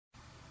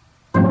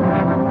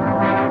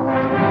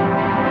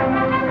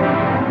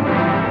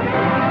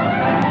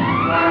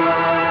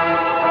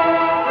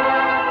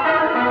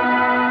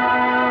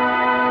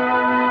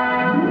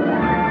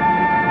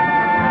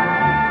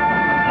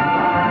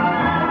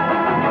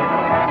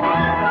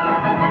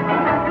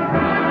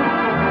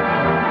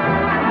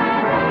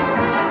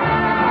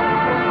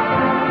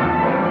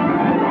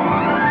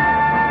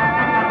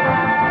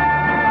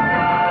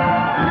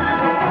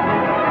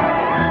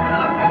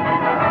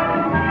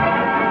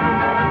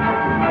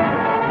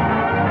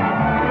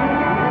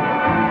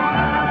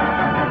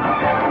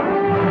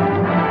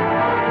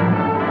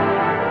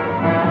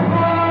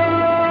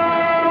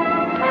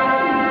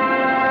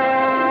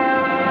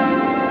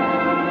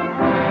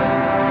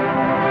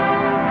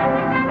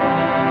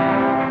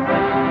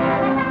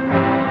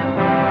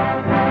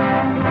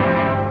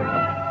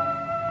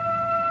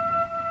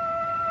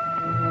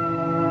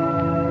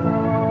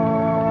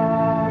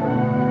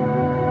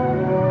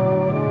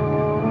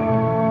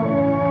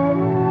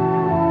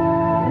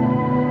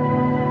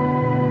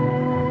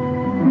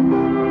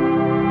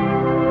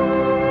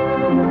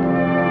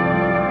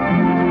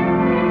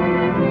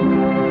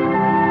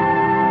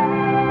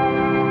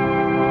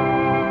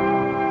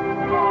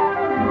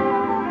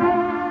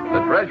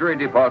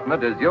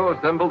Department is your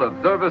symbol of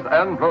service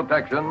and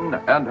protection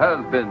and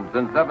has been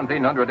since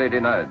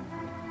 1789.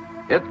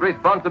 Its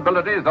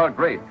responsibilities are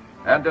great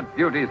and its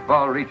duties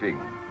far-reaching.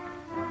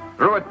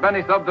 Through its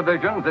many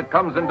subdivisions, it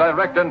comes in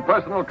direct and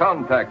personal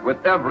contact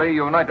with every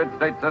United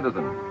States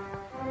citizen.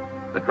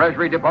 The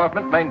Treasury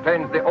Department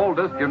maintains the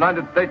oldest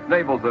United States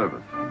naval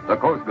service, the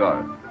Coast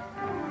Guard.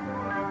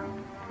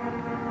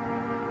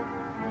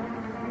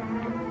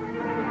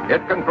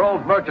 It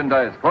controls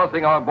merchandise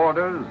crossing our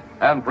borders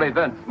and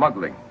prevents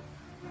smuggling.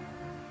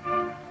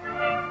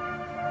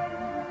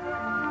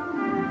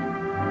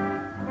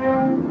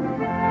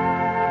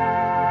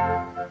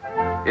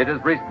 It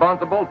is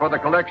responsible for the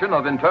collection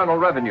of internal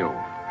revenue.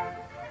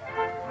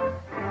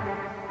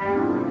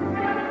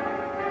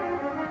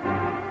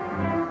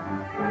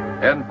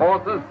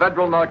 Enforces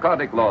federal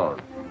narcotic laws.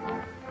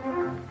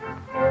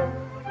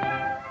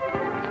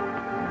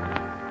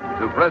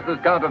 Suppresses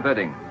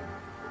counterfeiting.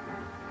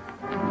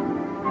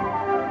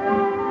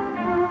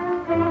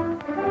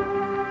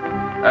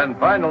 And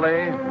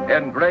finally,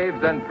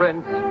 engraves and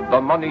prints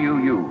the money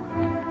you use.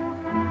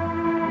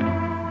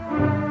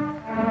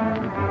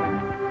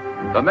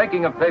 The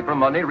making of paper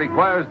money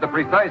requires the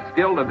precise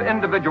skill of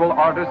individual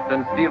artists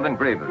and steel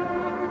engravers.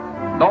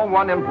 No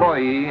one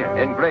employee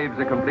engraves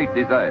a complete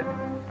design.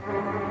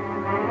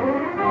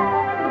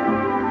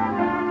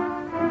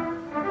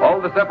 All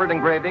the separate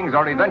engravings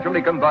are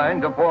eventually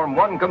combined to form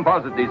one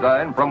composite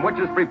design from which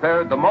is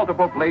prepared the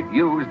multiple plate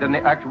used in the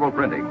actual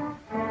printing.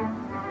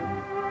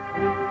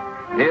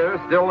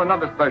 Here, still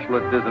another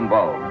specialist is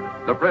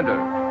involved, the printer,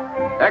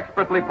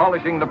 expertly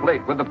polishing the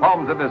plate with the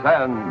palms of his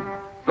hands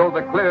so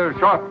the clear,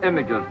 sharp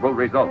images will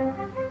result.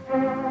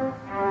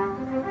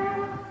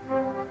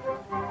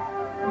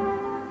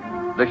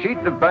 The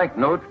sheets of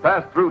banknotes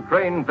pass through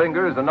trained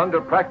fingers and under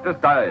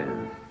practiced eyes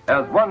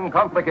as one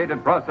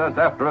complicated process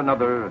after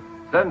another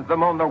sends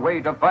them on their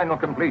way to final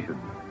completion.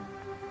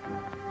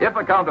 If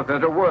a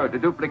counterfeiter were to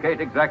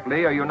duplicate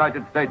exactly a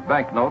United States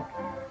banknote,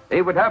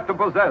 he would have to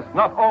possess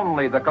not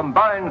only the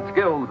combined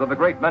skills of a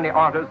great many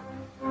artists,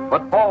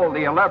 but all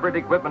the elaborate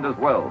equipment as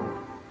well.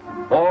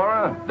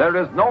 For there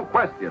is no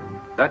question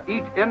that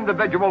each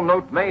individual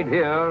note made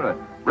here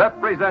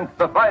represents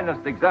the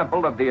finest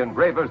example of the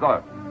engraver's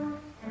art.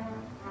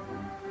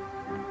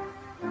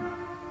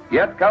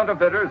 Yet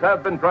counterfeiters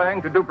have been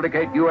trying to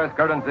duplicate U.S.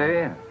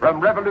 currency from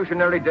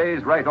revolutionary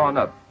days right on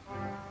up.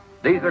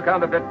 These are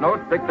counterfeit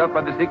notes picked up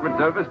by the Secret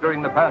Service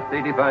during the past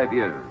 85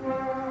 years.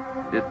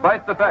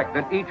 Despite the fact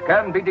that each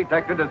can be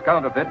detected as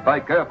counterfeit by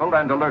careful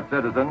and alert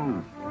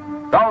citizens,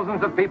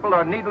 thousands of people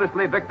are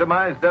needlessly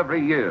victimized every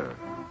year.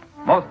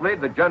 Mostly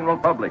the general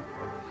public,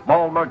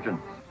 small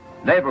merchants,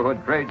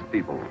 neighborhood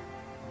tradespeople.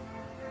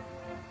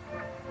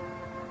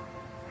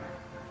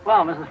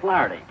 Well, Mrs.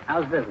 Flaherty,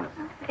 how's business?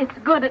 It's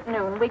good at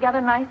noon. We got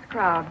a nice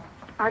crowd.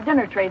 Our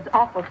dinner trade's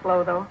awful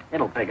slow, though.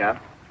 It'll pick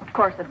up. Of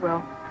course it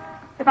will.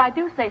 If I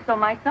do say so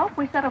myself,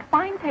 we set a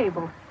fine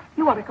table.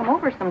 You ought to come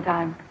over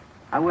sometime.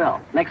 I will.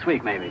 Next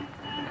week, maybe.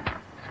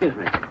 Excuse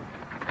me.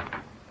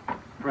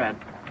 Fred.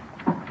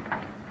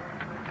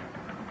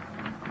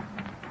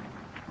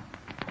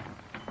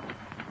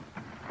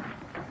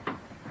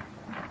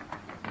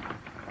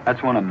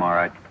 That's one of them, all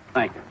right.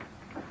 Thank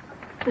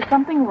you. Is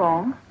something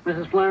wrong?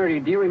 Mrs. Flaherty,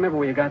 do you remember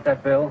where you got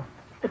that bill?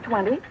 The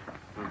 20?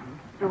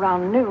 Mm-hmm.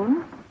 Around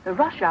noon, the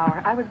rush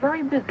hour. I was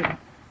very busy.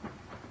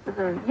 There's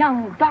a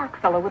young, dark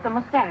fellow with a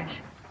mustache.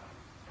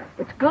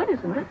 It's good,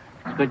 isn't it?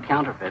 It's good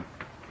counterfeit.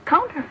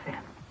 Counterfeit?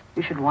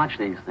 You should watch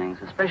these things,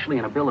 especially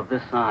in a bill of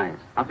this size.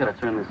 I've got to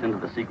turn this into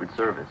the Secret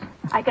Service.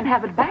 I can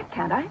have it back,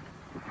 can't I? I'm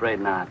afraid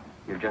not.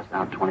 You're just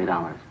out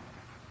 $20.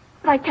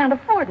 But I can't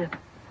afford it.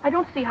 I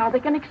don't see how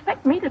they can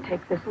expect me to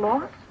take this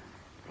loss.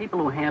 People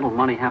who handle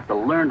money have to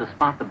learn to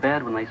spot the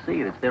bad when they see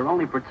it. It's their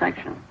only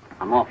protection.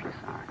 I'm awfully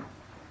sorry.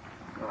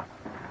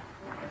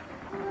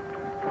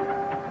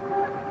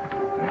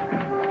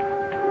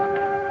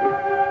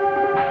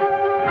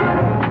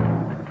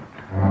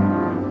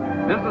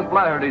 Mrs.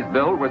 Flaherty's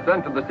bill was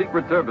sent to the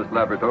Secret Service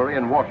laboratory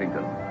in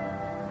Washington.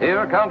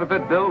 Here,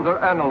 counterfeit bills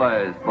are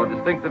analyzed for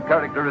distinctive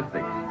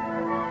characteristics.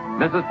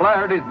 Mrs.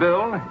 Flaherty's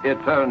bill,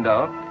 it turned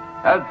out,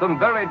 had some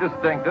very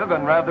distinctive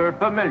and rather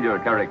familiar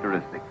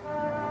characteristics.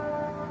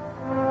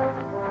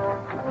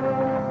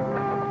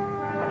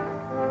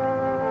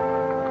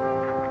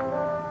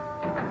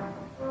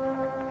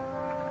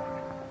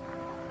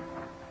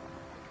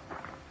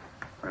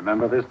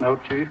 Remember this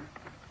note, Chief?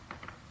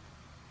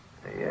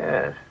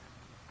 Yes.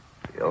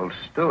 The old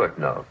Stewart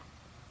note.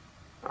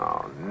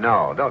 Oh,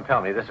 no. Don't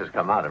tell me this has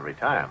come out of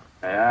retirement.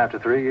 Yeah, after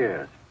 3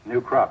 years.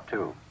 New crop,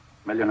 too.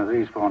 A million of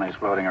these phonies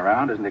floating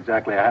around isn't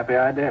exactly a happy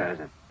idea, is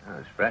it? Oh,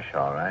 it's fresh,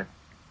 all right.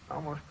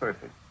 Almost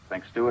perfect.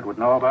 Think Stewart would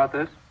know about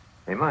this?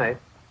 He might.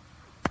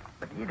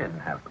 But he didn't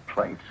have the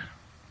plates.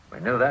 We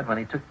knew that when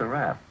he took the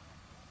rap.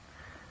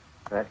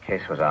 That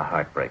case was a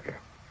heartbreaker.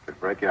 Could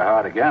break your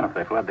heart again if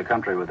they fled the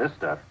country with this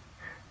stuff.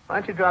 Why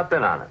don't you drop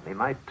in on it? He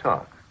might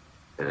talk.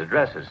 His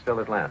address is still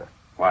Atlanta.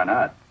 Why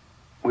not?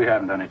 We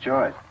haven't any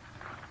choice.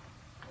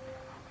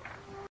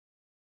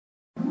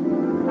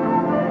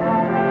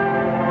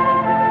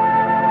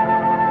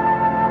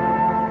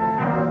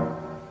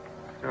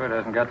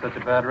 got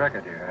such a bad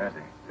record here, has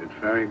he? It's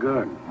very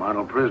good.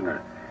 Model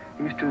prisoner.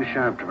 He's too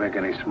sharp to make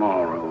any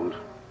small rolls.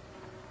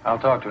 I'll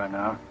talk to him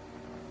now.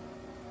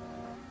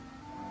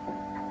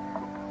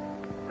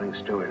 Bring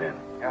Stewart in.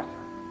 Yes,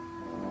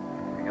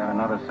 sir. You got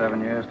another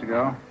 7 years to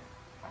go?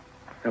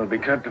 He'll be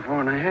cut to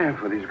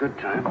 4.5 with his good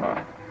time.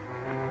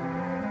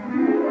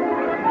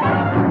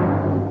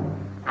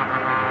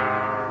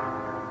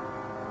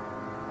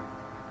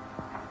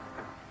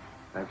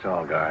 That's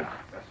all, guard.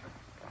 Yes, sir.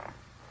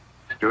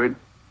 Stewart,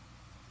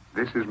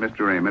 this is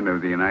Mr. Raymond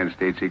of the United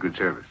States Secret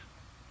Service.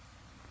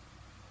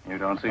 You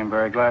don't seem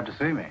very glad to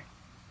see me.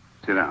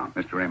 Sit down.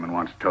 Mr. Raymond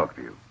wants to talk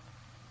to you.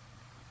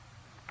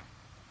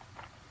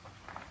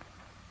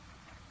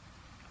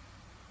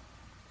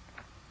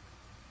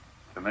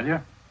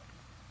 Familiar?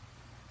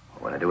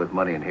 What do I do with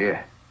money in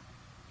here?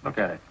 Look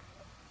at it.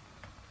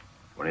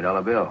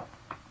 $20 bill.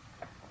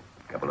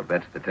 A couple of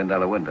bets at the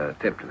 $10 window. A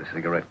tip to the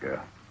cigarette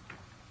girl.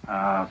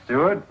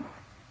 Stewart,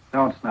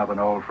 don't snub an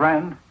old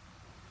friend.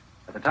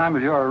 At the time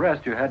of your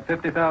arrest, you had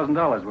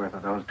 $50,000 worth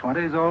of those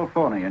 20s all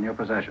phony in your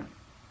possession.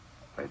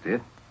 I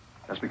did?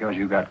 Just because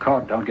you got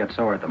caught, don't get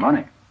sore at the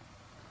money.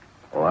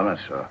 Oh, I'm not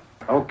sure.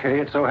 Okay,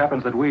 it so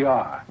happens that we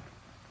are.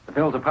 The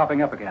bills are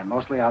popping up again,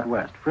 mostly out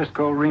west.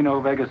 Frisco, Reno,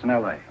 Vegas, and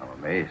L.A. I'm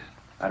amazed.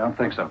 I don't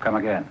think so. Come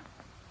again.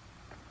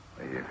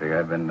 Well, you figure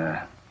I've been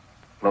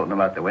floating them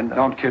out the window?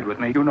 Don't kid with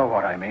me. You know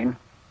what I mean.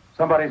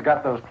 Somebody's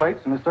got those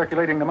plates and is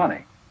circulating the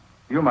money.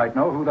 You might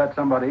know who that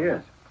somebody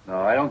is.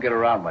 No, I don't get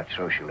around much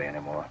socially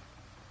anymore.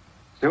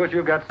 Stewart,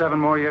 you've got 7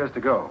 more years to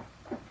go.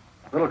 A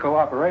little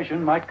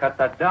cooperation might cut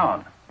that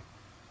down.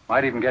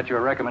 Might even get you a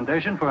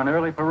recommendation for an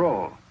early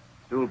parole.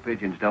 Stool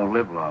pigeons don't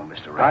live long,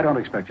 Mr. Raymond. I don't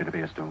expect you to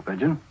be a stool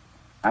pigeon.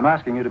 I'm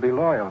asking you to be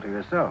loyal to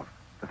yourself,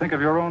 to think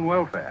of your own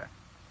welfare.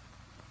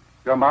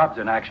 Your mob's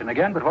in action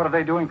again, but what are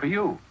they doing for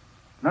you?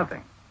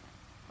 Nothing.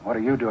 What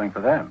are you doing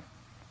for them?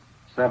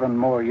 7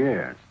 more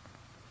years.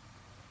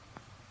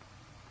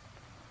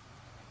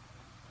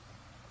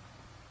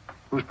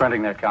 Who's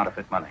printing that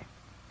counterfeit money?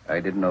 I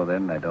didn't know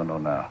then, I don't know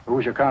now. Who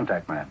was your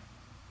contact man?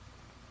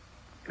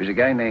 He was a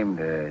guy named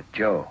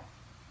Joe.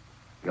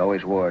 He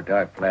always wore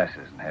dark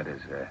glasses and had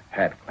his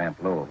hat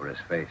clamped low over his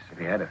face. If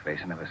he had a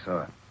face, I never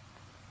saw it.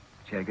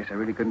 Gee, I guess I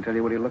really couldn't tell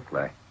you what he looked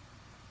like.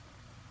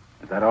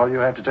 Is that all you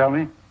have to tell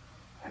me?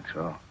 That's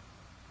all.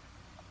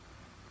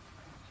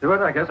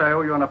 Stewart, I guess I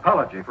owe you an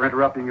apology for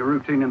interrupting your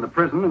routine in the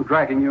prison and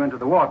dragging you into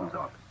the warden's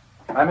office.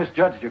 I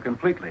misjudged you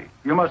completely.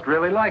 You must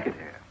really like it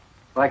here.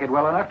 Like it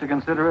well enough to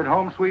consider it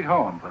home sweet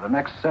home for the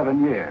next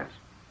 7 years.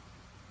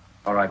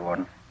 All right,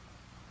 Warden.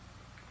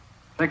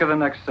 Think of the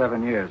next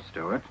 7 years,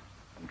 Stewart,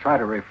 and try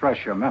to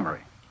refresh your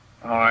memory.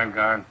 All right,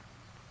 guard.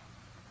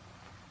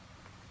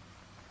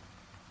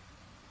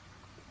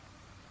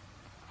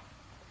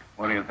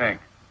 What do you think?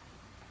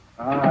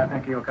 Oh, I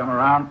think he'll come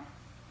around.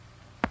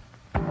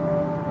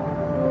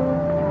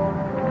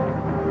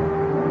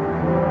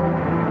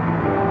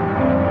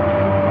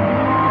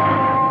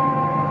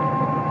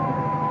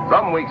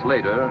 Some weeks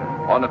later,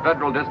 on a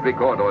federal district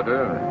court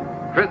order,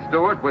 Chris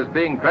Stewart was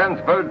being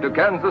transferred to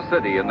Kansas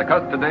City in the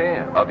custody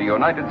of the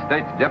United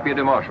States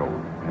Deputy Marshal.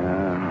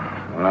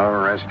 No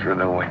rest for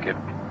the wicked.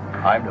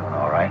 I'm doing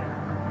all right.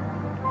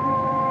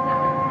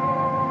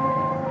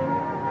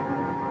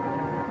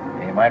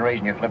 Do you mind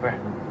raising your flipper?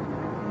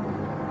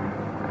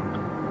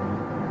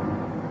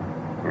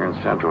 You're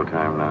in Central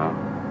Time now.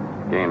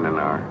 Gained an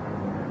hour.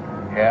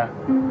 Yeah?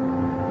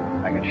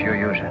 I could sure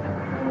use it.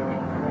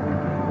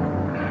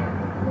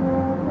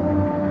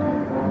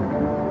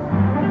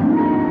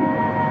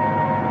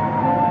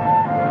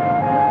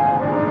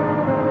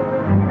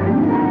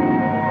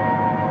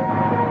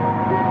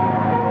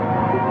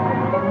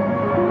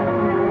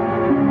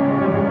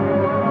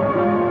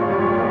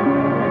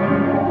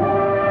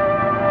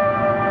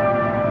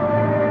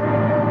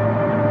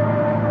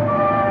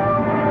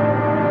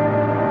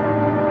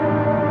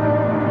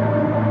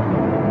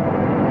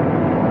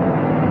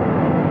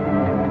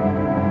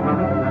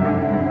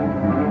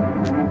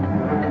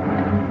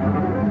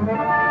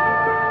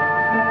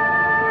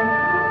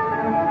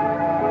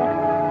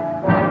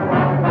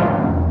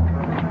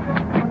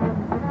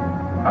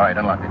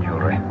 Unlock the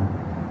jewelry.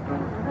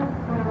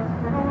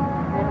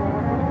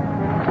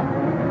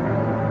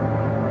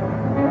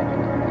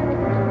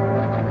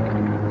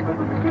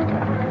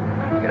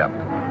 Get up.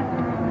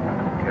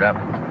 Get up.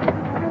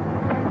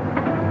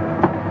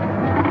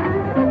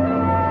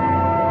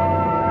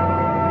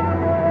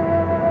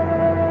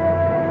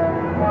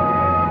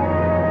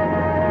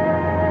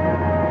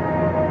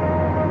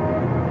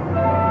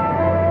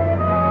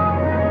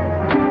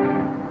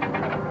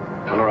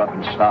 Pull her up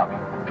and stop.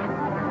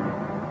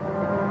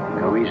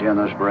 Go easy on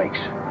those brakes.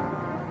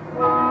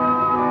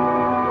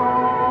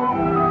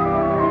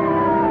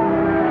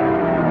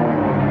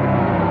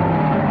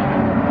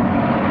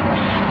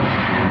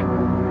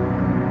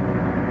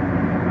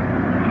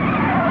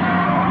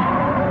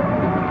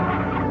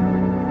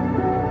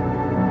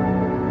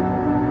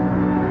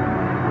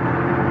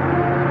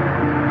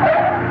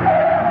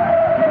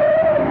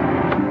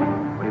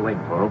 What are you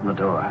waiting for? Open the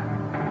door.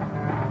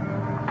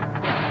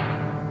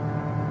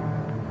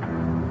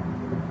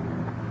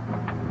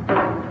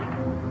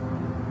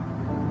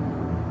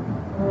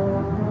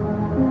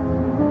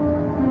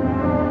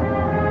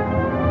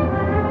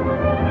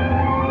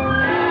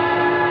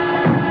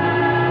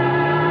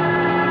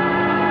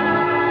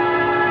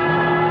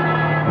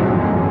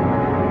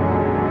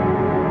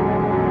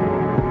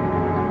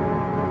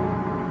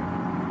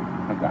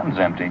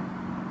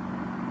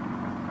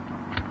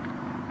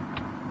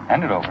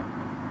 Hand it over.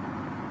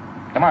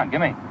 Come on, give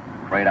me.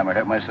 Afraid I might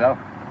hurt myself?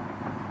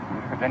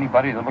 If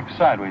anybody that looks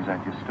sideways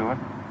at you, Stewart.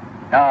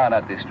 No,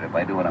 not this trip.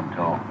 I do what I'm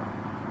told.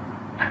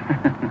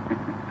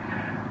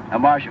 Now,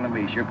 Marshal and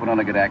me sure put on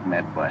a good act in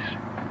that bus.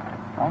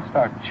 I'll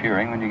start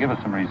cheering when you give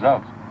us some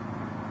results.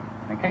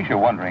 In case you're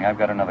wondering, I've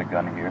got another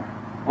gun here.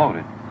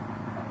 Loaded.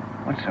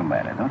 What's the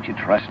matter? Don't you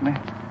trust me?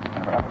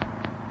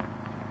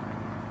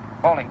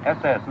 Calling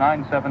SS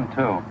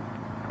 972.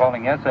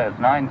 Calling SS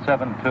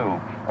 972.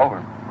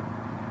 Over.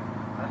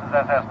 This is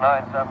SS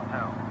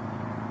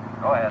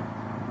 972. Go ahead.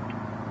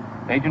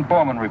 Agent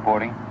Foreman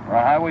reporting. We're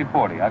on Highway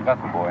 40. I've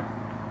got the boy.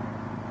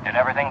 Did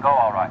everything go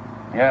all right?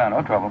 Yeah,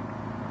 no trouble.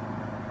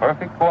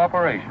 Perfect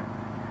cooperation.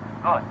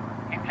 Good.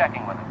 Keep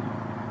checking with us.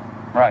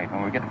 Right,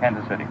 when we get to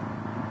Kansas City.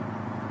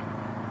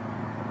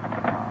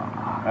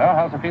 Well,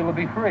 how's it feel to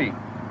be free?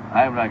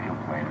 I'm not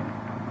complaining.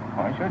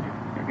 Why should you?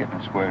 You're getting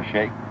a square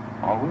shake.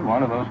 All we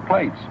want are those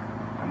plates.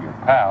 And your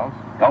pals.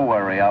 Don't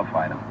worry, I'll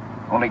find them.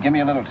 Only give me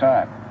a little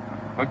time.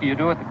 The quicker you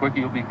do it, the quicker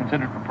you'll be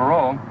considered for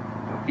parole.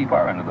 We'll keep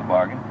our end of the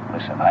bargain.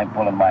 Listen, I'm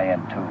pulling my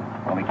end, too.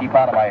 Only keep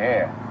out of my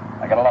hair.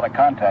 I got a lot of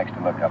contacts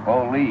to look up,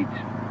 old leads.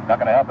 Not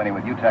going to help any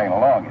with you tagging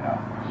along, you know.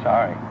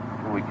 Sorry.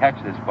 Till we catch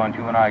this bunch,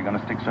 you and I are going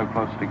to stick so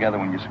close together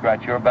when you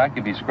scratch your back,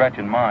 you'll be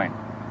scratching mine.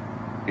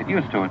 Get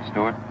used to it,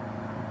 Stewart.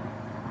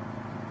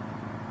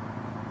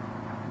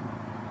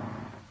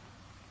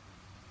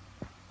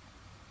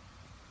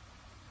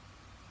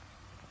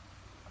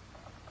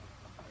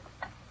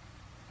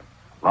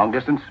 Long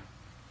distance?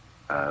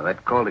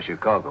 That call to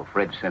Chicago,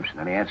 Fred Simpson.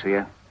 Any answer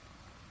yet?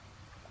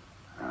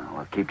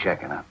 Well, keep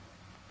checking, huh?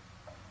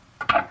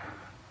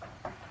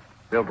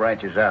 Bill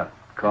Branch is out.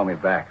 Call me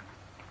back.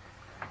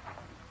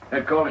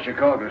 That call to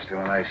Chicago's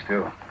still nice,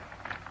 too.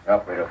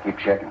 Operator, keep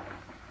checking.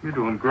 You're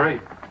doing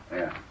great.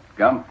 Yeah.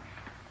 Gum?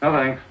 No,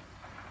 thanks.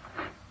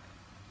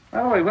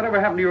 By the way, whatever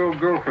happened to your old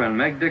girlfriend,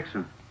 Meg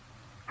Dixon?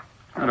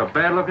 Not a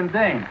bad-looking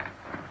dame.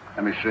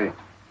 Let me see.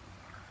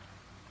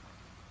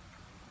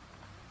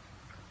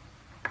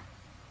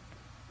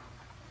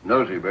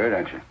 Nosy bird,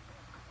 aren't you?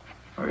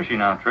 Where is she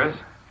now, Tris?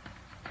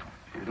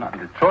 She's not in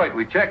Detroit.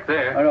 We checked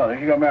there. Oh, no, then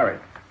she got married.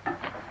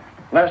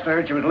 Last I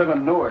heard, she was living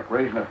in Newark,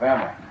 raising a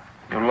family.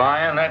 You're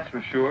lying, that's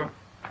for sure.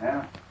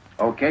 Yeah?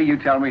 Okay, you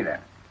tell me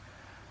that.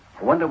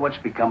 I wonder what's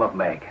become of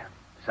Meg.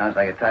 Sounds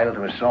like a title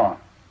to a song.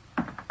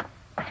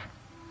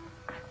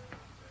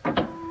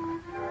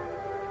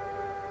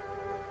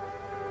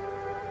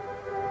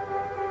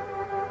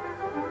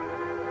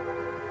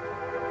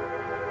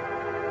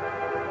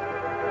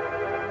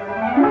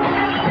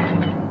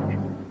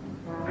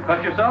 You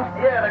cut yourself?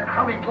 Yeah, the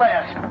crummy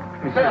glass.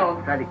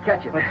 Fell. Tried to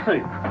catch it. Let's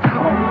see.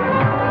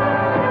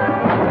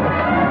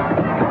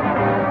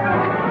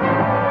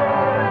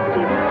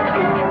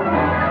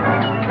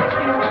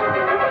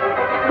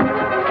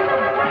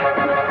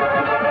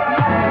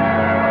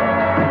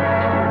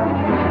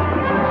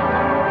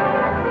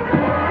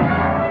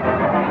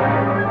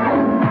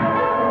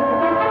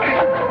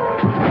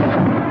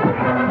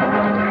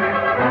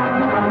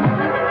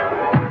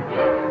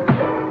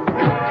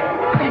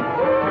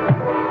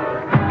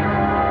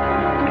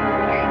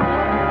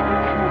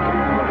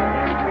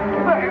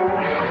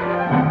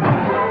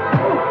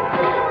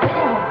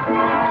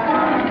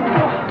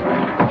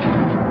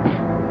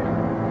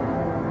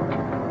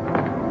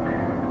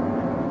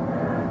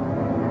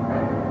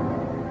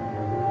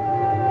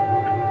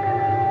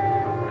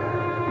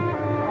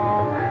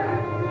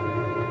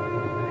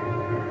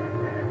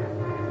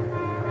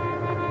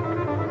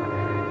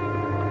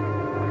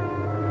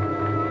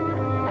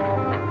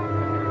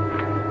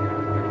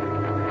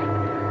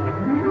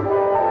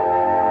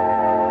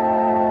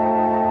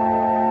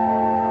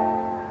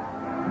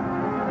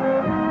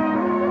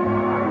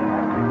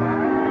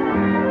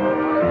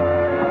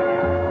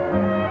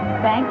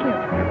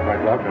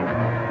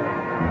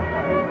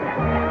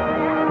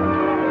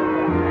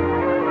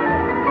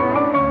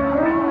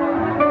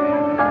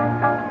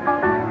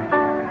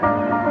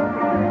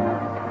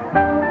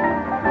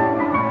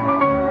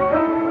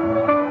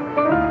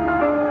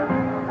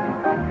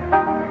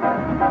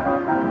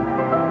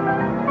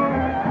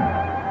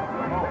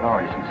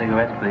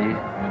 Cigarettes, please.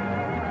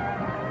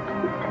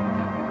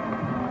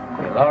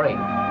 Hey, Laurie.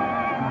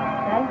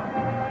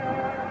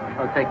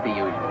 I'll take the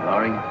usual,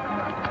 Laurie.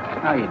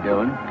 How you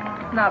doing?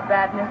 Not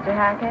bad, Mr.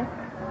 Hackett.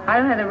 I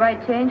don't have the right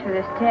change for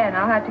this 10.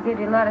 I'll have to give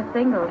you a lot of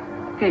singles.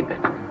 Keep it.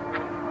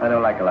 I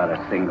don't like a lot of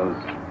singles.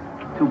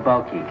 Too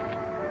bulky.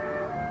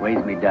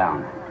 Weighs me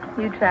down.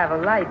 You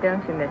travel light,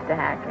 don't you, Mr.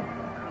 Hackett?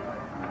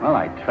 Well,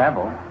 I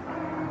travel.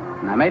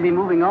 And I may be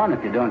moving on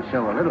if you don't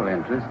show a little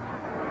interest.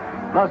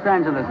 Los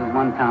Angeles is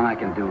one town I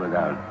can do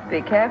without.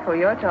 Be careful,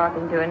 you're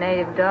talking to a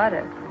native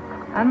daughter.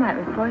 I might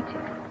report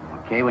you.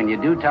 Okay, when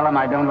you do, tell them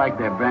I don't like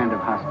their brand of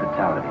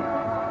hospitality.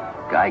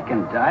 Guy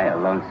can die of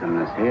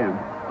lonesomeness here.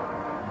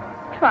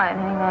 Try and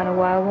hang on a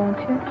while, won't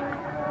you?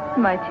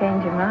 You might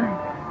change your mind.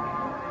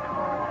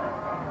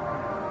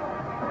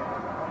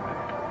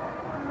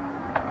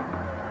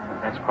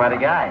 That's quite a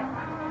guy.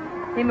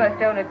 He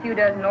must own a few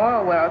dozen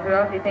oil wells, or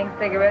else he thinks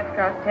cigarettes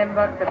cost $10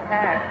 a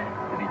pack.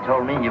 Did he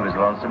told me you was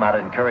lonesome, I'd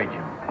encourage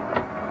him.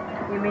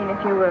 You mean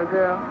if you were a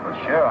girl?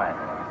 Well, sure I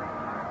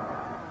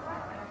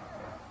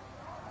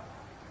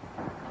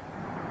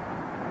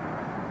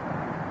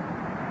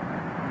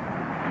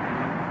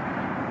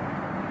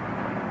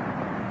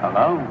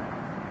Hello?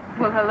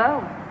 Well,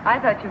 hello. I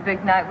thought your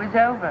big night was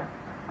over.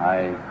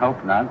 I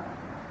hope not.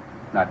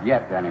 Not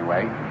yet,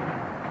 anyway.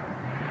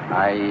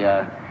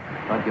 I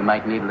thought you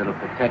might need a little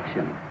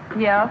protection.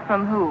 Yeah,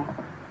 from who?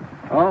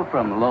 Oh,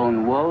 from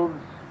lone wolves.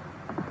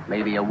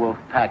 Maybe a wolf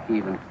pack,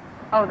 even.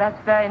 Oh,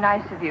 that's very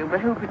nice of you,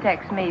 but who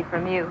protects me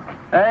from you?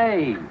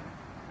 Hey!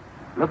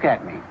 Look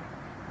at me.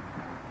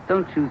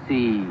 Don't you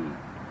see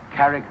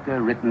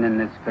character written in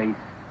this face?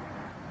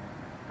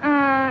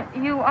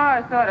 You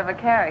are sort of a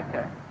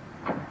character.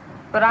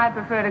 But I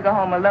prefer to go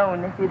home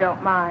alone, if you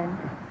don't mind.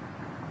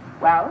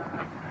 Well,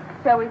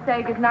 shall we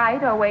say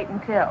goodnight or wait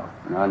until?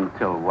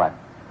 Until what?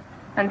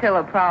 Until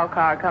a prowl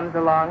car comes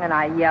along and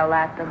I yell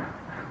at them.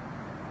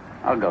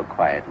 I'll go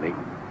quietly.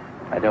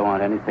 I don't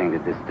want anything to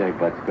disturb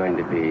what's going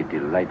to be a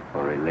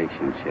delightful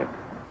relationship.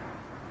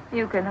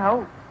 You can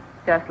hope,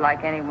 just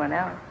like anyone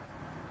else,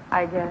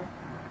 I guess.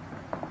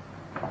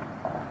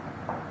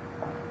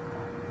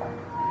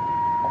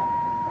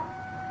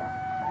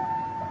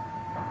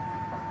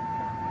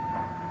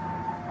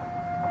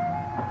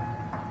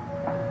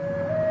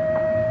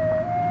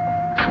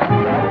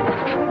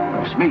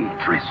 It's me,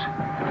 Tris.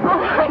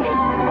 Oh, honey.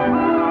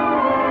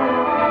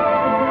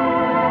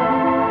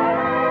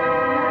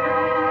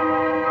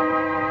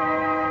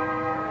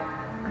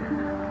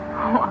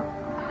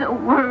 So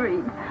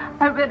worried.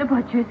 I read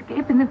about your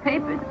escape in the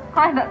papers.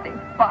 I thought they'd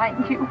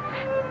find you.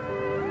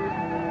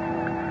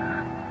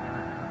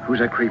 Who's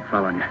that creep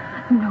following you?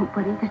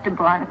 Nobody. Just a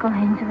barnacle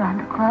hangs around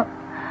the club.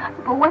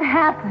 But what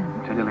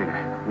happened? Tell you later.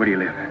 Where do you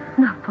live?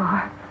 Not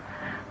far.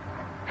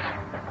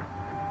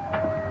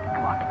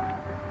 Come on.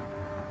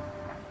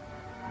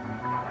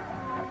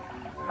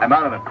 I'm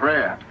out of the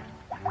prayer.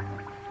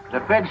 The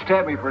feds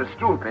tapped me for a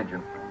stool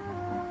pigeon.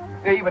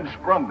 They even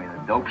sprung me, the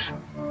dopes.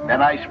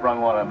 Then I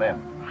sprung one of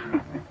them.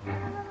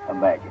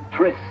 Imagine,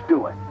 Tris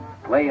Stewart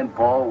playing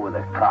ball with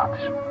the cops.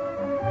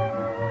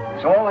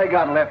 So all they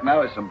got left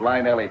now is some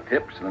blind alley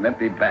tips and an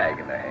empty bag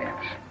in their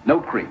hands. No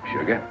cream,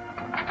 sugar.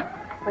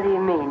 What do you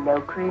mean,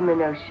 no cream or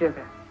no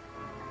sugar?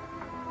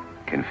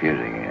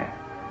 Confusing, yeah?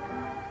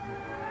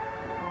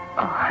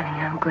 Oh,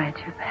 honey, I'm glad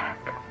you're back.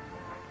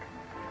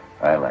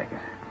 I like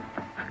it.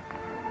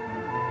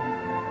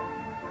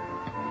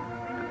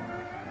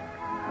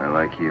 I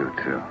like you,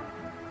 too.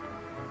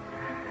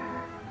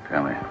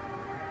 Tell me,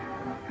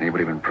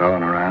 anybody been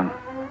prowling around?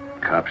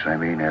 Cops, I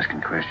mean,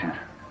 asking questions?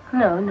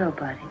 No,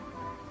 nobody.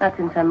 Not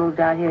since I moved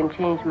out here and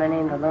changed my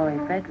name to Laurie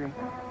Frederick.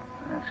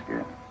 That's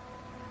good.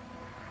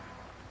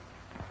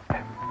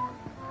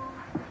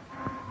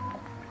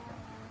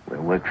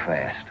 We'll work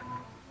fast.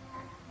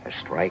 A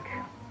strike,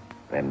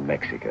 then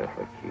Mexico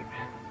for keeps.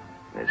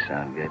 Does that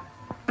sound good?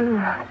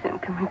 Soon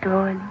can we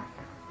go in?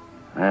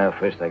 Well,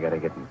 first I gotta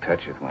get in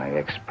touch with my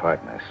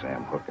ex-partner,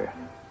 Sam Hooker.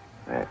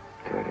 That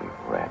dirty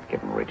rat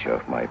getting rich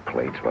off my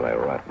plates while I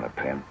rot in the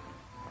pen.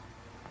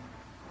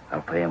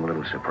 I'll pay him a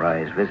little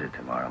surprise visit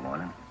tomorrow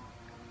morning.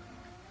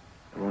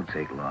 It won't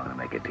take long to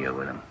make a deal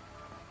with him.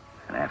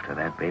 And after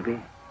that, baby,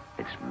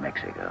 it's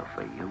Mexico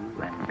for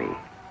you and me.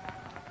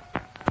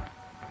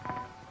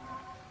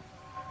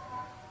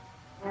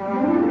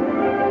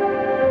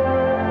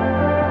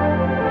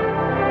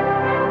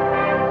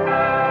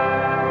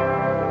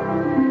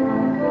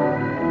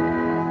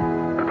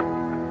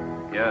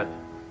 Yes.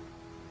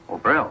 Oh,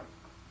 Brill.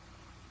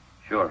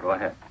 Sure, go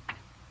ahead.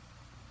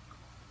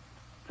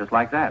 Just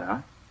like that, huh?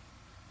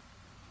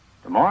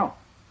 Tomorrow?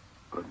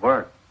 Good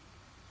work.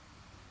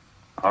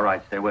 All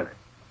right, stay with it.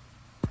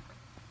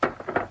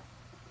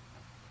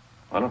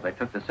 Well, if they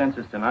took the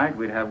census tonight,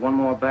 we'd have one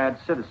more bad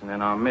citizen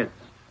in our midst.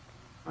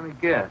 Let me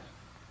guess.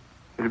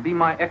 Could it be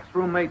my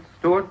ex-roommate,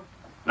 Stewart?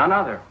 None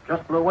other.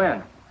 Just flew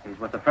in. He's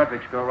with the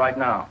Fredericks girl right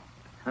now.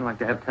 I'd like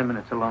to have 10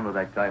 minutes alone with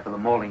that guy for the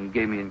mauling he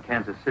gave me in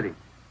Kansas City.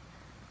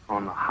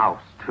 On the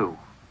house, too.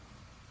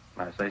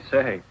 As they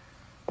say,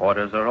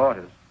 orders are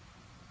orders.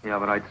 Yeah,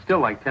 but I'd still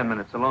like 10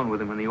 minutes alone with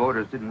him when the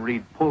orders didn't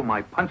read pull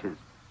my punches.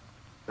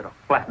 Could have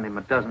flattened him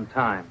a dozen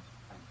times.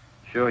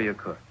 Sure you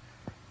could.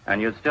 And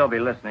you'd still be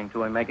listening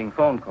to him making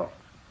phone calls.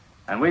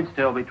 And we'd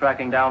still be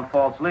tracking down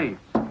false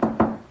leads.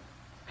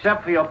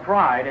 Except for your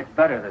pride, it's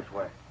better this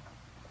way.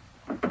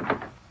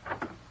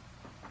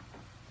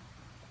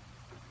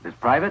 This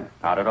private?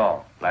 Not at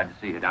all. Glad to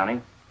see you,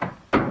 Downey.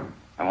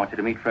 I want you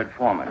to meet Fred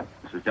Foreman.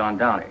 This is John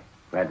Downey.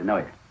 Glad to know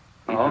you.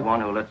 He's the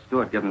one who let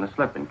Stewart give him the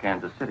slip in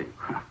Kansas City.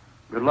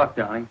 Good luck,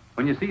 Downey.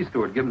 When you see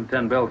Stewart, give him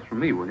 10 bells from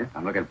me, will you?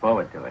 I'm looking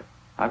forward to it.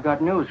 I've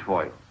got news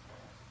for you.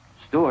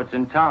 Stewart's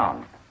in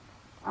town.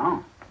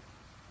 Oh.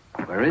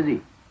 Where is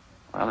he?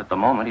 Well, at the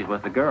moment, he's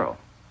with the girl.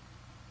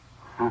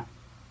 Huh.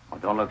 Well,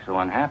 don't look so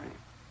unhappy.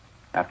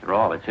 After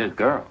all, it's his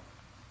girl.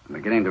 I'm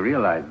beginning to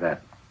realize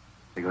that.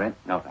 Cigarette?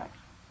 No, thanks.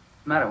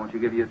 What's the matter? Won't you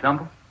give you a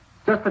tumble?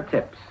 Just for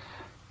tips.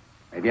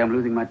 Maybe I'm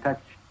losing my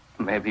touch.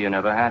 Maybe you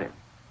never had it.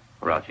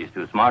 Or else she's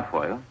too smart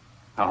for you.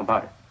 How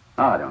about it?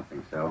 Oh, I don't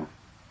think so.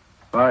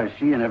 As far as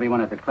she and everyone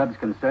at the club's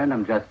concerned,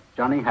 I'm just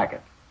Johnny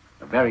Hackett,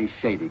 a very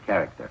shady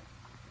character.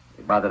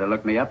 They bother to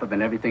look me up. I've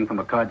been everything from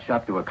a card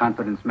shop to a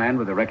confidence man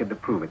with a record to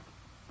prove it.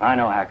 I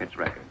know Hackett's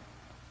record.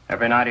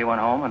 Every night he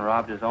went home and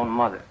robbed his own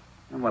mother.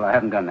 Well, I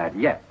haven't done that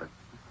yet, but...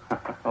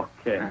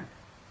 Okay.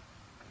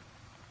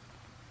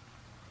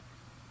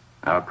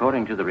 Now,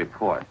 according to the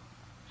report,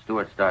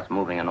 Stewart starts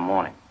moving in the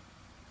morning.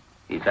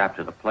 He's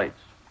after the plates.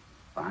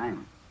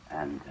 Fine.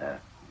 And,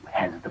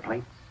 has the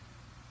plates?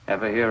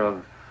 Ever hear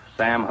of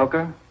Sam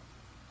Hooker?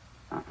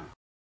 Uh-uh.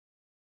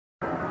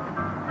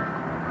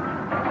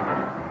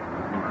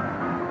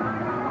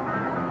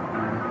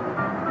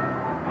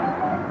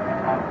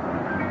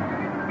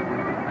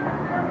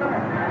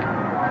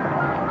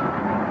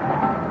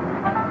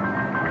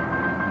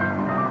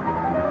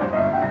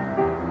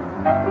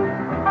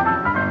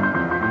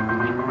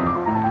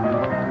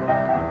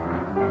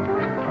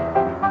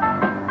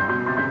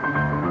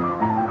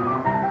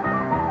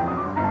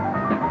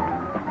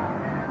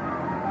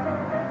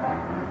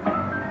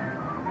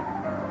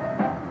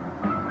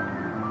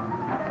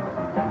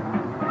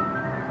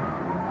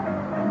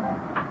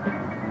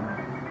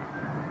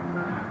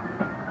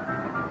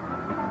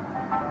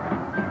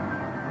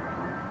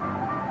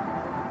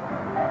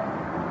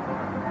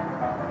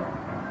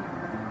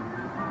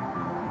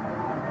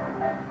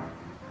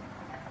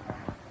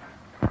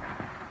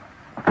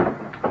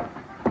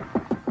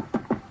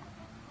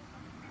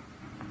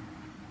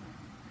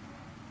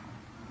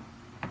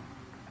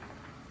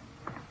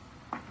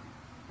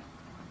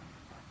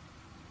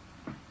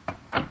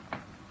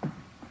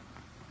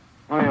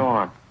 What do you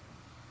want?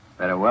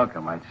 Better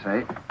welcome, I'd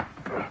say.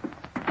 Do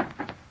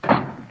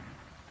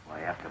I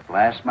have to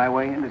blast my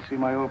way in to see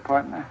my old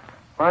partner?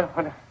 What?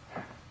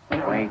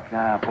 Wake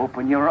up.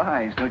 Open your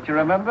eyes. Don't you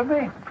remember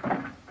me?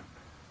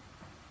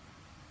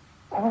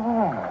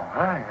 Oh,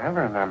 I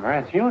remember.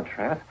 It's you,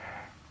 Trent.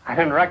 I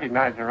didn't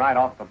recognize you right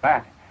off the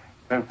bat.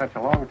 It's been such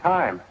a long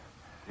time.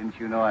 Didn't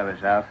you know I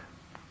was out?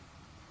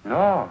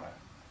 No,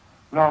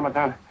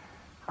 Madame.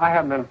 I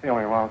haven't been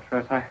feeling well,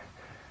 Tris.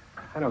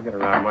 I don't get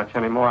around much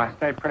anymore. I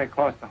stay pretty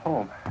close to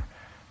home.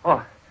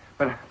 Oh,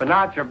 but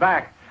now that you're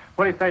back,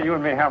 what do you say you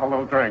and me have a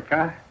little drink,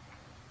 huh?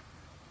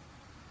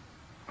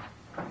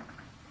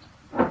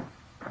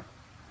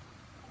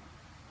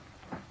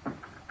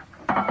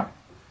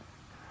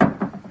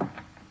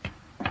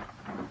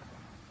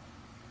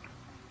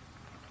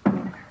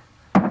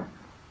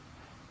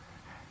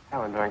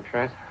 Have a drink,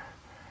 Tris.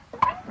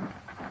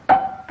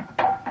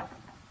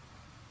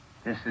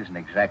 This isn't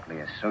exactly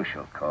a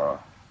social call.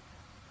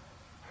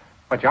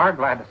 But you are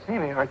glad to see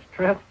me, aren't you,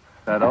 Tris?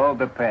 That all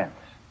depends.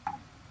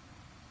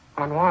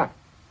 On what?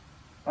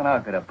 On how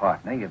good a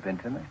partner you've been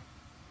to me.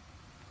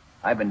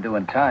 I've been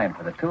doing time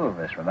for the two of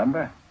us,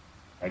 remember?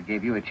 I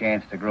gave you a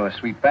chance to grow a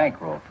sweet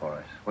bankroll for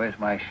us. Where's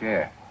my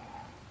share?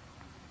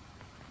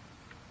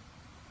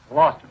 I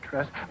lost it,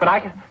 Tris. But I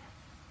can...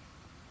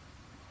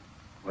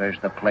 Where's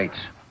the plates?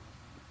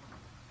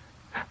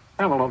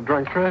 Have a little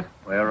drink, Tris.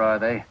 Where are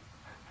they?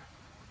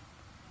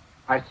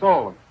 I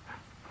sold them.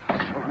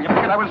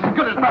 I was as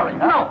good as married.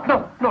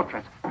 No,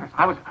 Tris.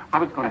 I was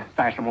going to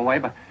stash them away,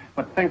 but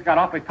things got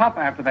awfully tough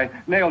after they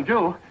nailed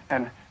you,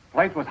 and the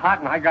place was hot,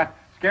 and I got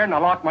scared, and I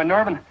lost my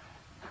nerve, and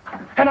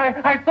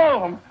I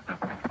sold them.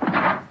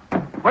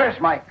 Where's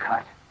my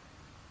cut?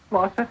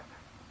 Lost it,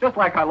 just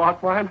like I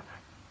lost mine.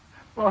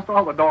 Lost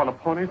all the dough on the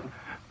ponies, and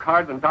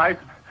cards and dice.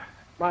 And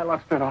my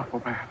luck's been awful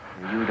bad.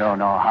 You don't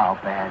know how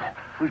bad.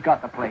 Who's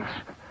got the plates?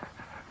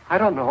 I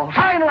don't know.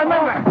 I don't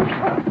know.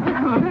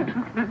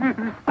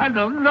 I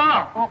don't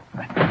know.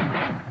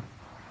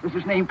 Does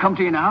his name come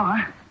to you now,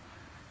 huh?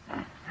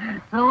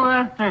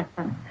 Sylvester.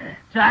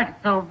 Jack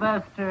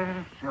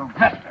Sylvester.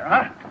 Sylvester,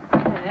 huh?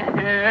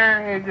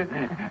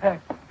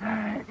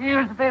 He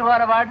used to be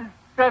one of our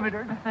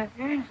distributors.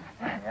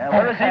 Yeah,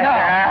 where is he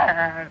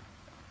now?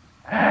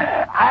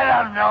 I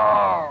don't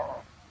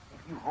know.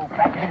 If you hold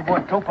back any more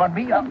dope on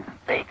me, I'll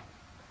take.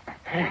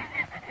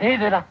 He's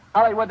in a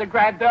Hollywood, the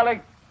Grand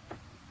Deli.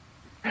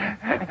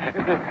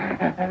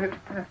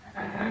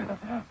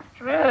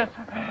 Tris,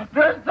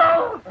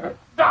 don't!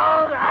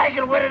 I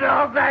can win it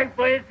all back,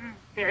 please.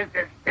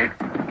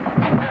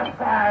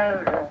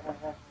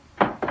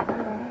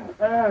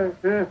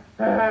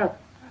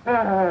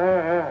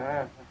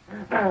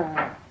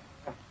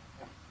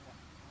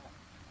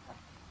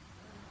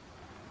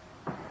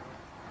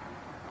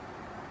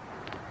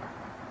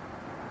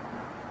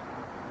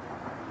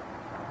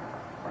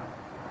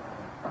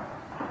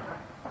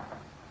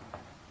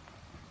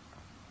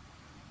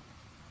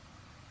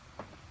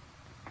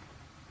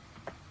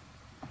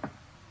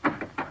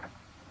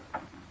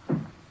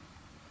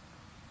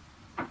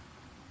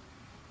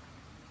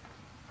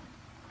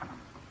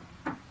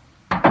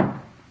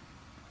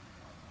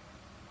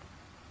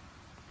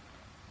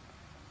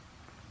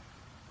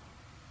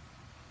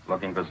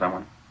 Looking for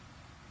someone?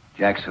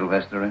 Jack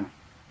Sylvester in?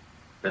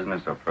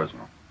 Business or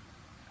personal?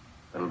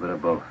 A little bit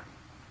of both.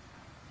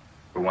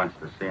 Who wants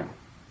to see him?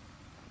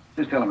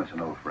 Just tell him it's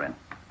an old friend.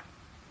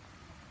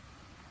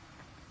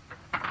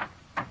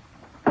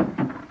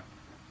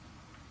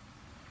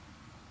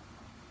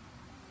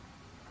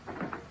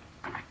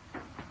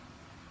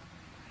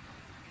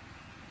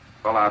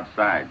 Fellow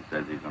outside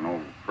says he's an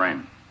old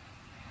friend.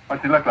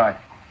 What's he look like?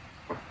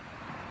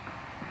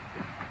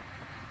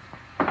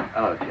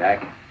 Hello,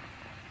 Jack.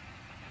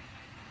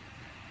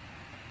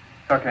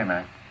 It's okay,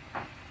 man.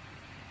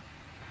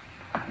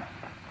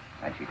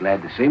 Aren't you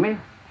glad to see me?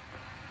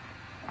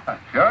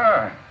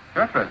 Sure,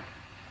 Fred.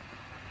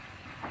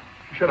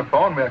 You should have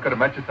phoned me. I could have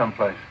met you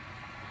someplace.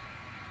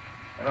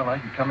 I don't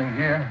like you coming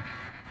here.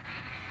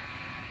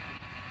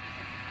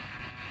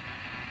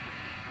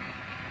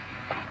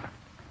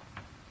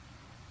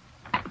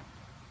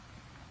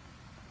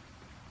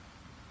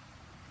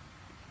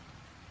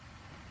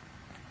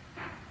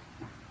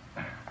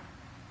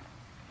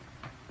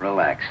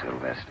 Relax,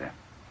 Sylvester.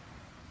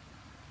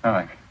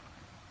 Thanks.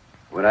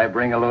 Would I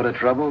bring a load of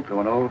trouble to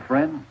an old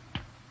friend?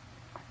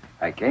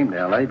 I came to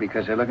L.A.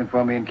 because they're looking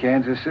for me in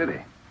Kansas City.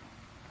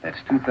 That's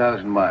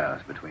 2,000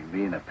 miles between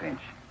me and a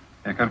pinch.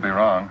 You could be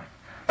wrong.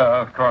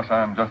 Of course,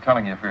 I'm just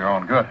telling you for your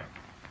own good.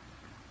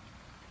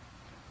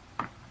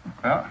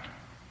 Well,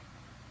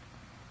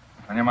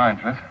 what's on your mind,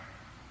 Tris?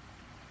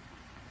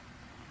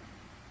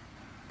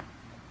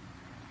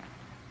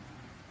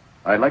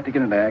 I'd like to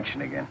get into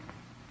action again.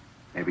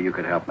 Maybe you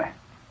could help me.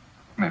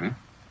 Maybe.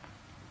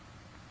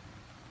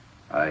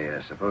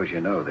 I suppose you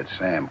know that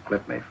Sam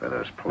clipped me for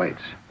those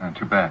plates.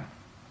 Too bad.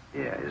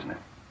 Yeah, isn't it?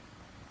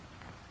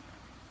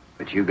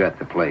 But you got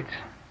the plates.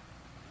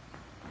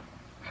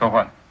 So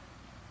what?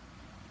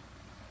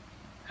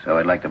 So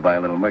I'd like to buy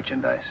a little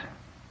merchandise.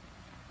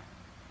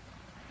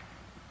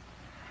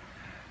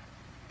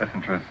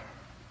 Listen, Tris.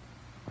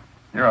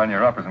 You're on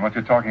your uppers, and what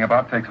you're talking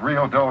about takes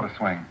real dough to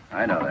swing.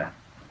 I know that.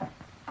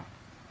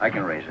 I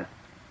can raise it.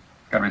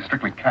 It's got to be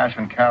strictly cash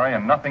and carry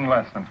and nothing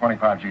less than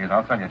 25 G's.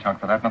 I'll sell you a chunk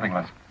for that, nothing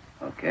less.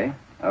 Okay,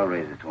 I'll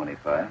raise it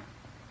 25.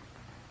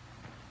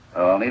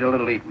 Oh, I'll need a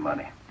little eating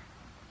money.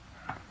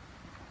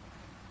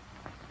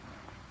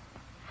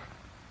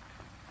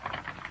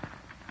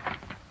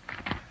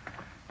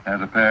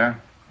 There's a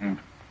pair.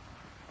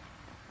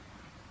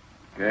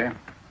 Okay.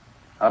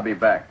 I'll be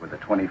back with the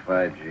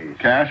 25 G's.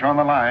 Cash on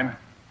the line.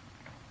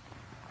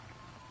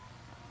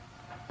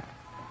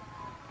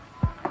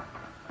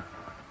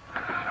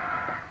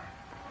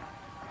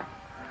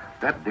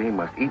 That dame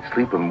must eat,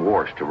 sleep, and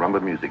wash to run the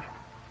music.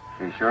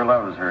 She sure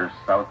loves her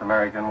South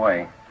American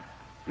way.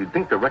 You'd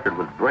think the record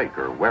would break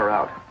or wear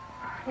out.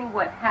 See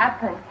what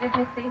happened. Did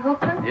you see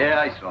Hooker? Yeah,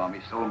 I saw him.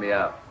 He sold me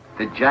out.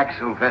 To Jack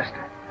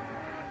Sylvester.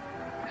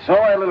 So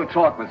I had a little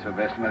talk with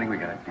Sylvester, and I think we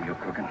got a deal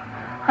cooking.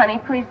 Honey,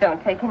 please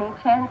don't take any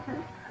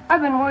chances.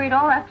 I've been worried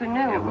all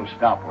afternoon. Yeah, we'll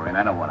stop worrying.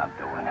 I know what I'm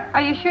doing.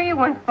 Are you sure you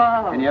weren't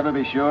followed? Can you ever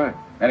be sure?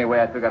 Anyway,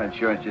 I took out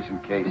insurance just in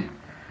case.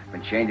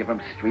 Been changing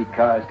from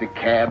streetcars to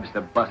cabs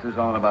to buses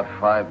on about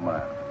 5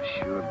 miles.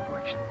 Sure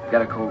butched.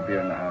 Got a cold beer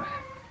in the house.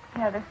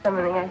 Yeah, there's some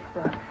in the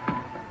icebox.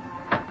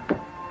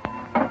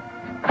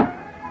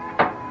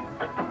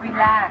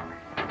 Relax.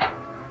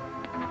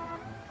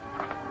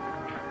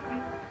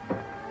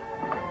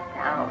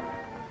 Down.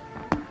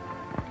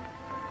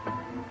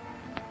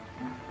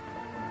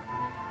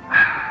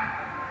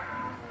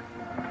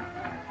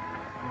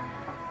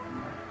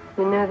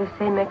 You know, they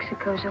say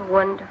Mexico's a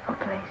wonderful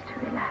place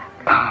to relax.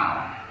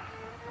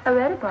 I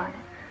read about it.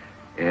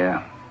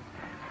 Yeah.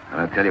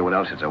 And I'll tell you what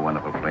else it's a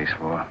wonderful place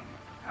for.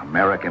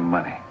 American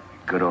money.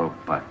 Good old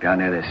buck. Down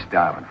there, they're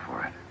starving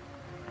for it.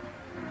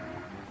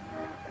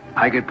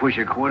 I could push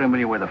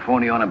 $250,000 with a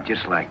phony on them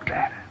just like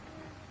that.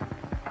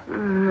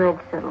 I'd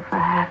settle for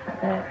half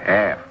of that.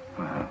 Half?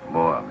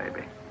 More,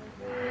 maybe.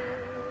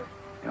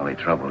 The only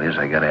trouble is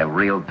I gotta have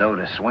real dough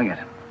to swing it.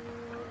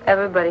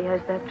 Everybody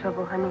has that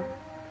trouble, honey.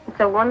 It's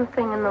the one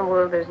thing in the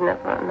world there's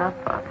never enough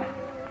of.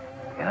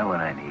 You know what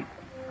I need?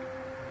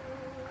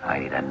 I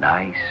need a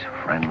nice,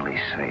 friendly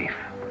safe.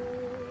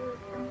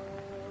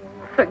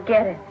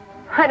 Forget it.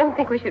 I don't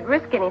think we should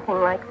risk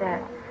anything like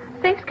that.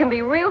 Safes can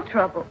be real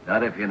trouble.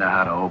 Not if you know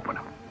how to open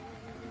them.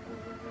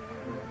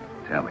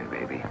 Tell me,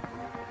 baby.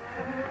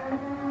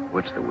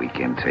 What's the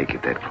weekend take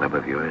at that club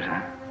of yours,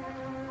 huh?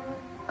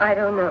 I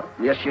don't know.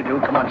 Yes, you do.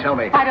 Come on, tell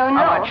me. I don't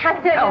know. How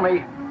much? Tell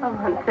me. I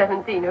want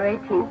 17 or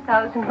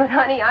 18,000, but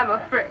honey, I'm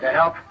afraid. To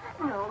help?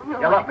 No.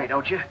 You love me,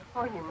 don't you?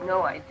 Oh, you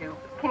know I do.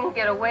 Can you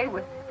get away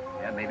with it?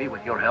 Yeah, maybe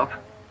with your help.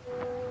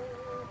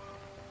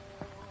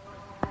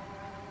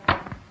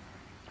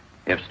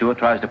 If Stewart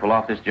tries to pull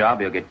off this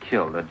job, he'll get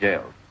killed or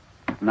jailed.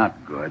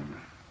 Not good.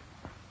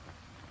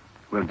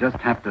 We'll just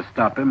have to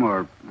stop him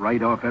or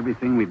write off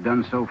everything we've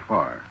done so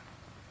far.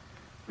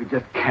 We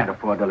just can't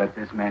afford to let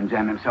this man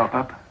jam himself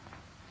up.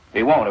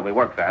 He won't if we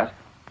work fast.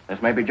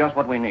 This may be just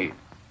what we need.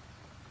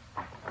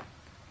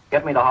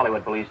 Get me to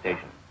Hollywood Police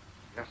Station.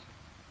 Yes.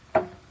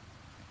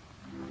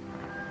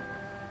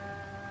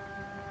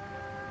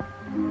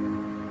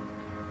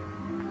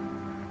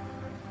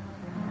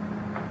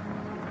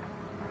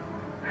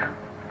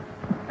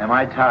 Am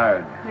I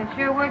tired? We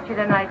sure worked you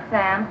tonight,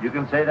 Sam. You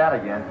can say that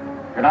again.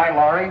 Good night,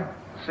 Laurie.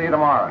 See you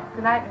tomorrow.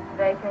 Good night, Mr.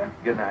 Baker.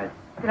 Good night.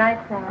 Good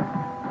night, Sam.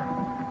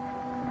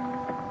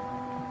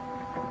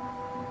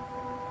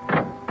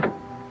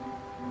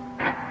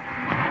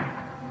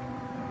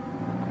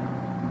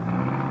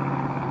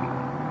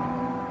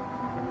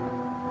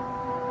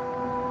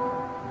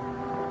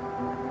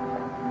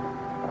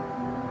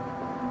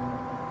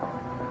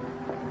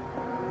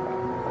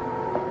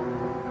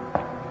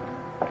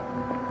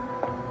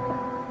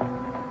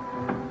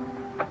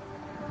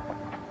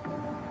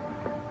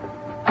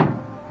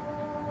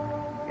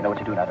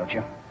 you do now, don't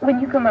you? When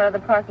you come out of the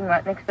parking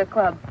lot next to the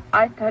club,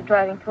 I start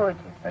driving towards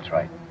you. That's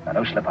right. Now,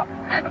 don't slip up.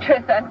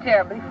 Tris, I'm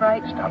terribly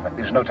frightened. Stop it.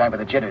 There's no time for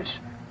the jitters.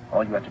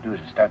 All you have to do is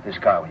start this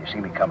car when you see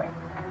me coming.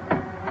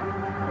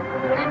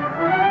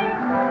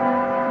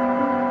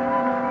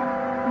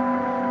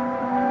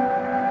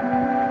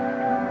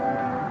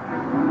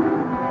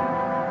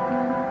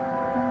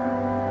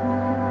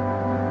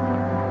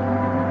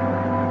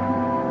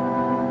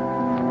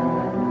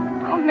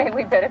 Oh, maybe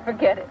we better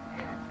forget it.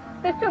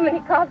 There's too many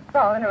cops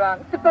falling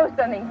around. Suppose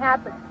something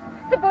happens.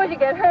 Suppose you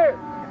get hurt.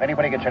 If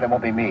anybody gets hurt, it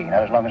won't be me.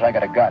 Not as long as I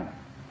got a gun.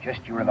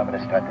 Just you remember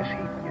to start this heat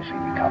when you see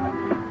me coming.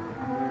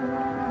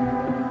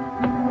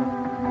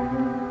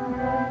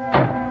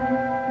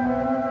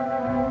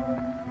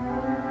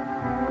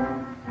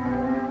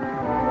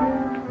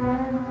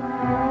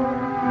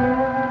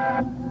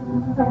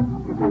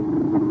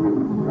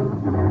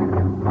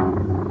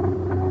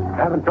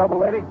 Having trouble,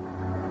 lady?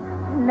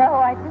 No,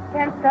 I just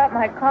can't start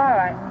my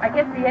car. I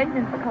guess the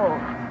engine's cold.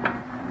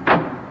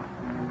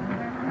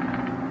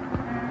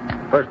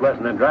 First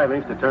lesson in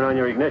driving is to turn on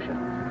your ignition.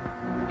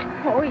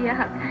 Oh,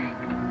 yeah,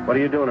 thanks. What are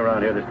you doing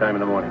around here this time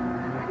in the morning?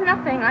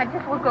 Nothing. I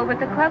just woke over at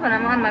the club and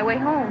I'm on my way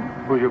home.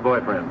 Who's your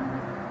boyfriend?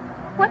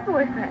 What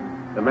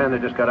boyfriend? The man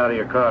that just got out of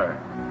your car.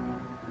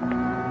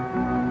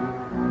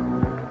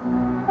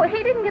 Well,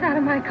 he didn't get out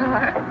of my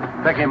car.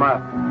 Pick him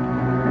up.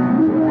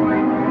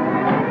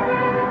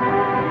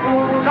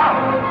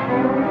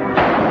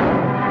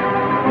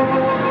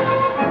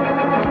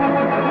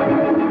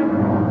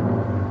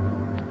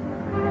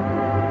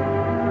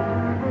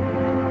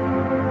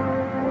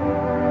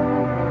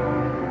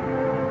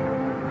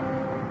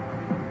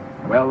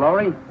 Well,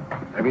 Laurie,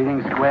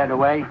 everything squared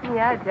away?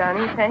 Yeah,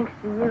 Johnny, thanks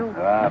to you.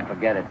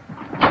 Forget it.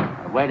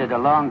 I waited a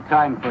long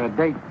time for a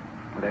date,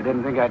 but I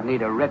didn't think I'd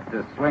need a writ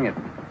to swing it.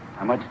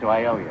 How much do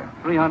I owe you?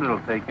 300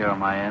 will take care of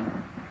my end.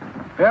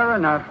 Fair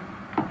enough.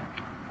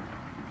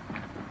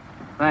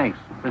 Thanks.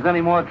 If there's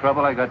any more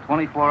trouble, I got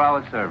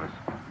 24-hour service.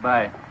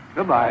 Bye.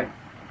 Goodbye.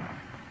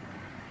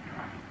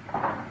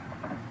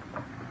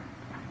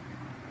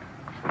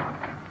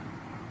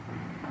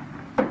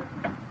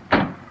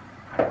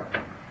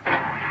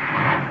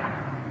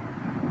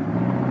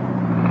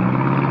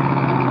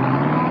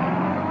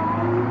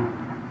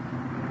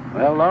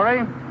 Well,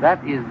 Laurie,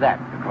 that is that,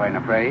 to coin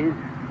a phrase.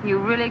 You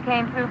really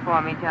came through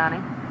for me, Johnny.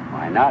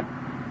 Why not?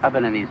 I've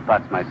been in these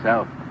spots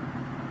myself.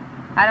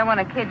 I don't want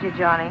to kid you,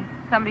 Johnny.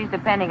 Somebody's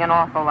depending an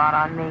awful lot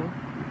on me.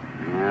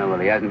 Yeah, well,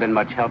 he hasn't been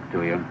much help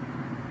to you.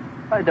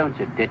 Why don't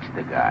you ditch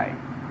the guy?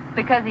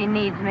 Because he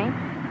needs me.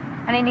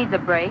 And he needs a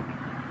break.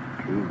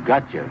 You've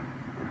got you.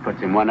 It puts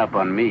him one up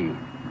on me.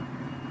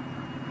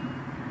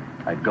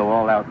 I'd go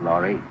all out,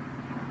 Laurie,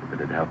 if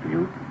it'd help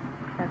you.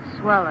 That's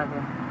swell of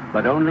you.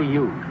 But only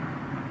you.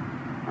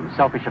 I'm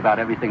selfish about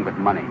everything but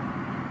money.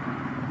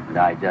 And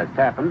I just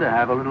happen to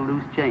have a little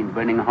loose change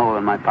burning a hole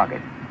in my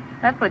pocket.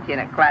 That puts you in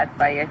a class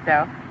by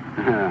yourself.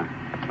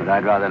 But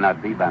I'd rather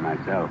not be by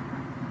myself.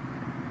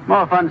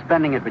 More fun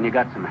spending it when you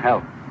got some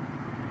help.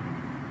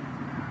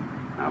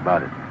 How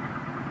about it?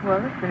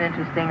 Well, it's an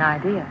interesting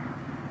idea.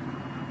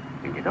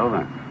 Think it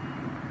over.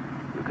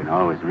 You can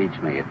always reach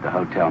me at the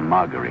Hotel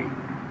Marguerite.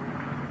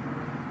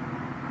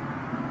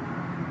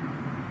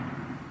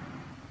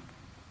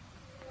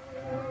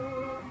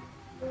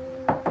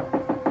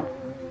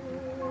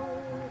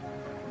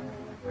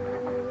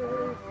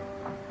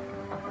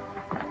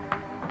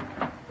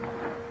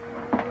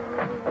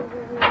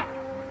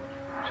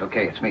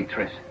 Okay, it's me,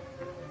 Tris.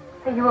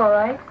 Are you all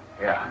right?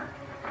 Yeah.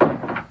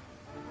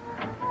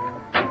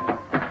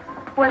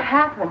 What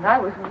happened? I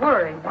was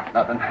worried.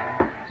 Nothing.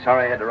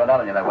 Sorry I had to run out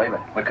on you that way, but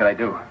what could I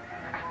do?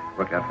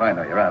 Worked out fine,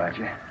 though. You're out, aren't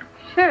you?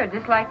 Sure,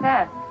 just like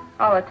that.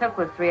 All it took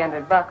was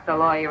 $300, a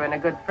lawyer, and a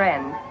good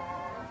friend.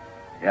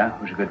 Yeah?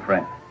 Who's a good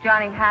friend?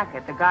 Johnny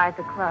Hackett, the guy at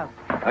the club.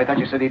 I thought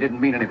you said he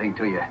didn't mean anything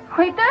to you.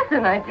 He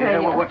doesn't, I tell Yeah,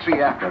 you. well, what's he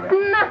after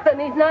then? Nothing.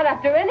 He's not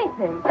after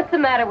anything. What's the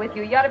matter with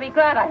you? You ought to be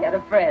glad I had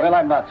a friend. Well,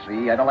 I'm not,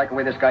 see. I don't like the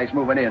way this guy's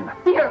moving in.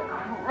 You're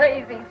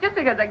crazy. Just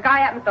because a guy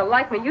happens to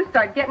like me, you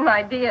start getting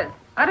ideas.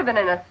 I'd have been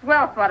in a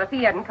swell spot if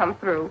he hadn't come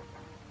through.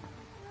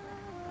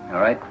 All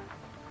right.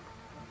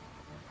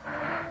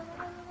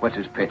 What's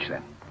his pitch,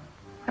 then?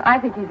 I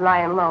think he's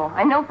lying low.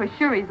 I know for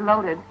sure he's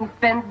loaded. He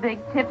spends big,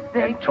 tips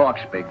big. And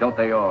talks big, don't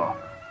they all?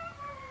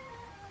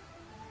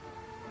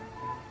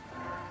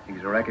 Think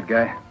he's a racket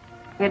guy?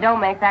 You don't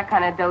make that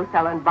kind of dough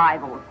selling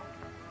Bibles.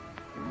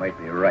 You might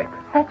be right.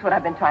 That's what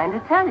I've been trying to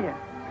tell you.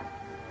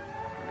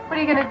 What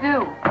are you going to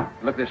do?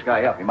 Look this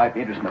guy up. He might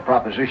be interested in the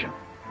proposition.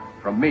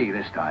 From me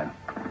this time.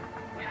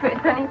 Tris,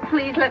 honey,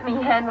 please let me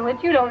handle it.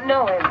 You don't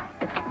know him.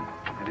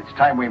 And it's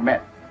time we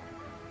met.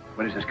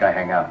 Where does this guy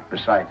hang out,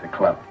 besides the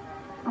club?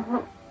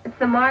 Oh, it's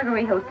the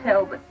Marguerite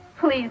Hotel, but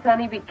please,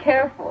 honey, be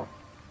careful.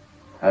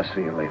 I'll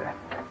see you later.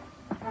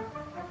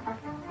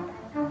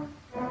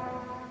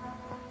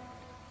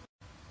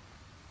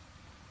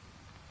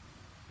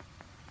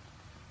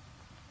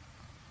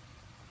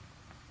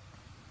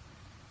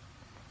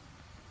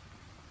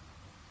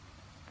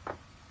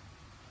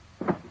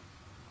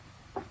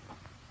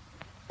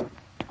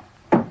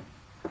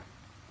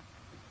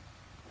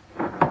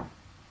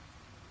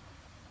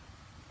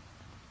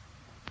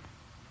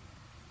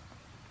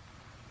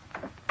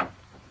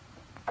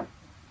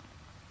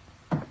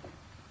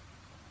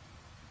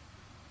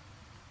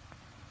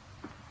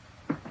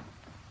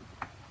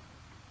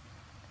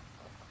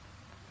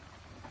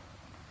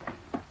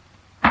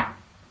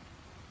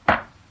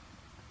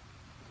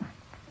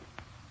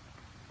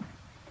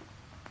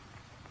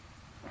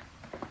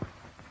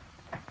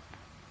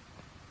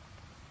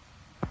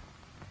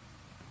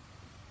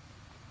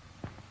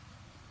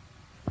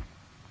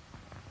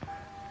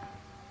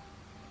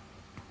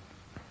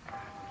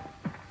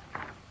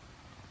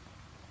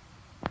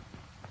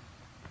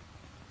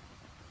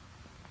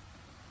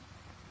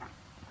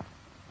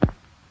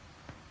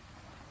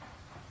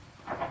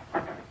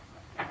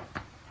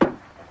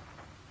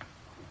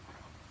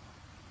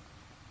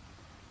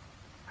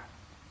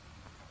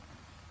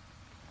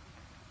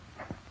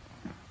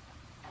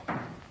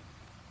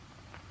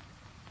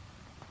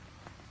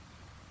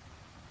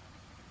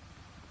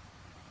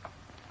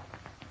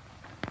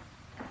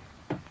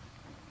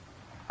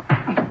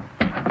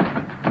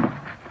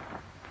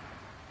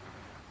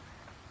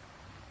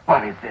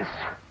 this.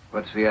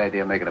 What's the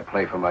idea of making a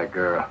play for my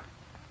girl?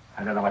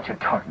 I don't know what you're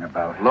talking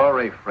about.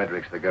 Laurie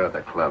Frederick's the girl at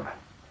the club.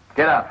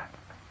 Get up.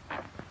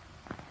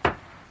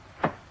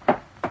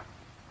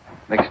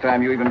 Next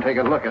time you even take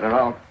a look at her,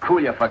 I'll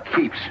cool you for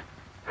keeps.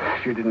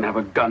 If you didn't have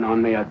a gun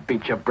on me, I'd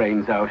beat your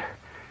brains out.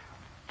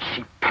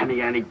 Cheap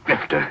penny ante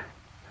grifter.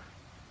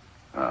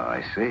 Oh,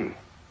 I see.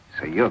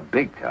 So you're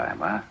big time,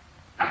 huh?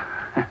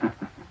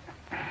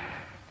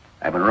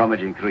 I've been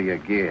rummaging through your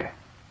gear.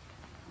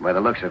 By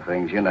the looks of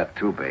things, you're not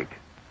too big.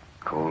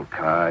 Cold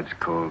cards,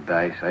 cold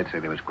dice. I'd say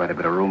there was quite a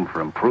bit of room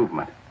for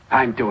improvement.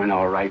 I'm doing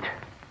all right.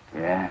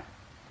 Yeah?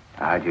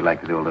 How'd you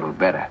like to do a little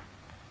better?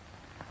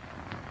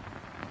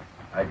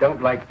 I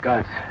don't like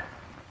guns.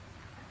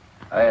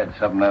 I had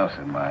something else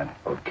in mind.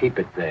 Oh, keep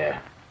it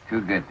there.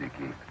 Too good to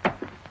keep.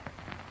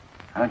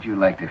 How'd you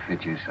like to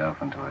fit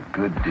yourself into a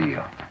good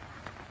deal?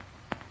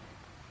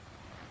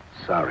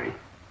 Sorry.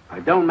 I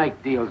don't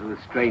make deals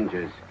with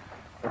strangers.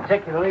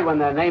 Particularly when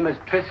their name is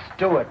Tris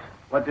Stewart.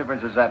 What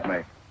difference does that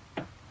make?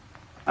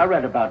 I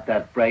read about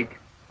that break.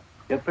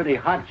 You're pretty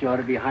hot. You ought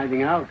to be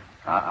hiding out.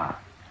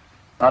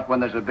 Not when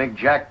there's a big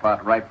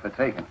jackpot ripe for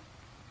taking.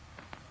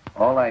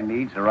 All I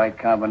need's the right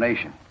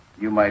combination.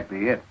 You might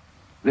be it.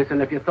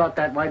 Listen, if you thought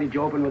that, why did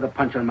you open with a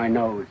punch on my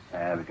nose?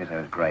 Because I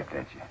was griped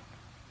at you.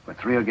 But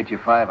 3 will get you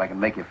 5. I can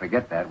make you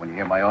forget that when you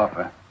hear my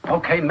offer.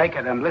 Okay, make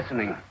it. I'm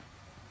listening.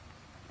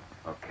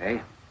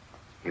 Okay.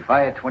 If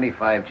I had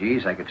 25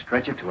 G's, I could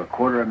stretch it to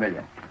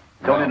 $250,000.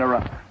 Don't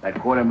interrupt. That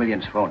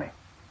 $250,000's phony.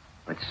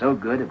 But so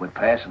good it would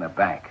pass in a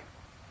bank.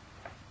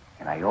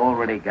 And I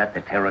already got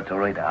the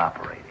territory to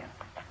operate in.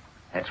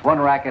 That's one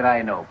racket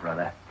I know,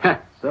 brother.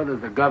 So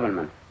does the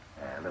government.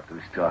 Look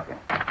who's talking.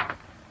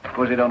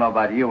 Suppose they don't know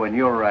about you and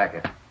your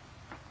racket.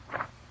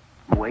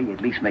 Way, at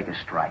least make a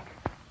strike.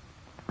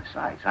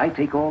 Besides, I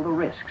take all the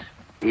risks.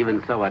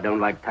 Even so, I don't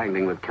like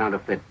tangling with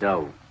counterfeit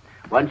dough.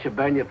 Once you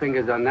burn your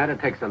fingers on that, it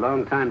takes a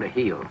long time to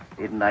heal.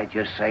 Didn't I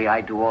just say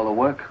I do all the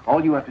work?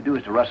 All you have to do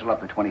is to rustle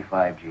up the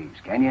 25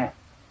 G's, can you?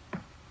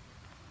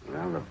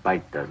 Well, the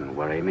bite doesn't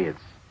worry me.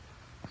 It's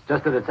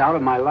just that it's out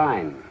of my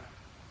line.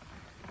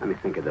 Let me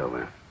think it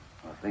over.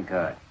 Well, think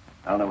hard.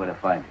 I'll know where to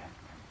find you.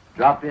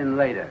 Drop in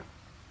later.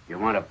 You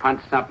want to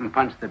punch something,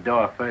 punch the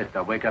door first.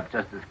 I'll wake up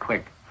just as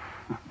quick.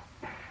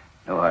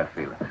 No hard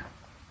feelings.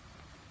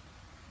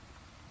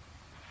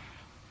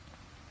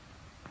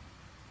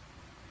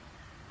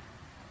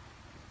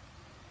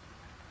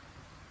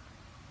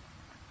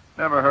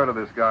 Never heard of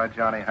this guy,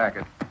 Johnny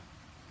Hackett.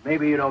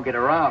 Maybe you don't get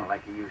around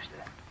like you used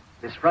to.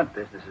 This front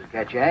business has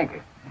got you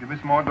anchored. Give me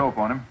some more dope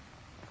on him.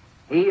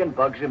 He and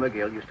Bugsy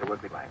McGill used to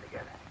work the line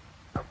together.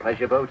 On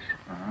pleasure boats.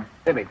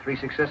 They made 3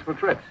 successful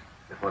trips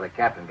before the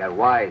captain got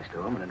wise to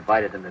them and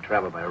invited them to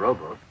travel by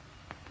rowboat.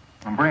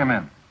 And bring him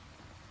in.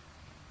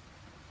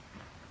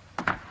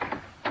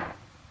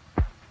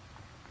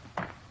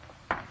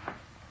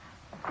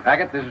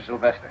 Hackett, this is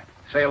Sylvester.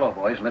 Say hello,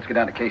 boys, and let's get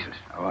down to cases.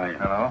 How are you?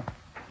 Hello.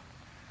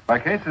 By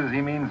cases,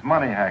 he means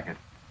money, Hackett.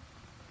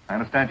 I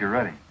understand you're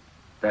ready.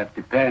 That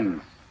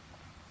depends.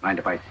 Mind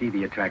if I see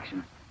the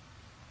attraction?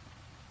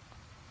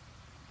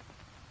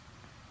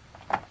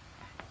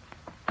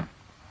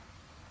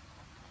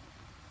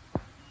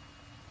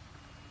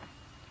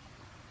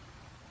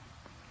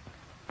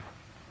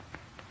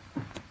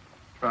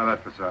 Try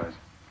that for size.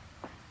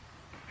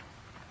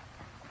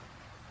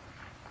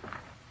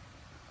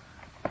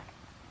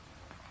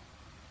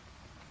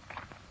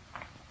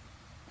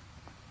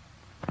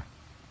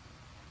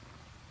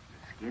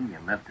 The skin you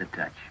love to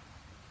touch.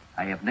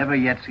 I have never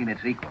yet seen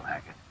its equal,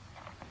 Hackett.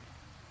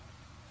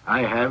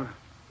 I have.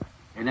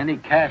 In any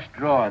cash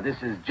drawer,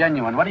 this is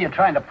genuine. What are you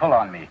trying to pull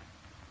on me?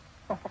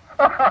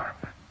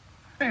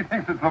 He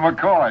thinks it's the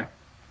McCoy.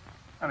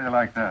 How do you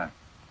like that?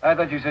 I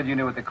thought you said you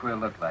knew what the quill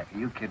looked like. Are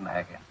you kidding,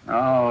 Hackett?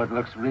 Oh, it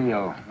looks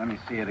real. Let me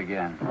see it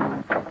again.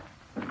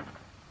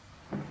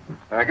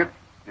 Hackett,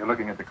 you're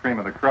looking at the cream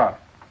of the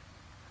crop.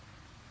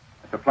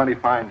 It's a plenty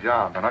fine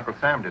job, and Uncle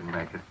Sam didn't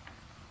make it.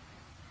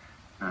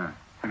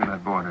 Look at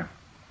that border.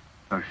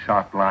 Those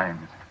sharp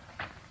lines.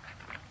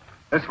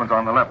 This one's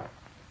on the level.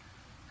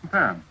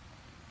 Compare 'em.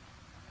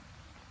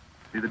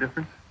 See the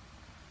difference?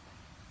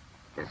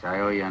 Guess I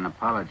owe you an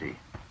apology.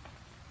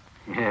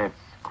 Yeah, it's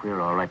queer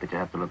all right that you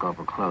have to look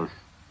awful close.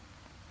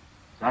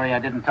 Sorry I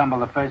didn't tumble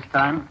the first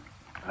time,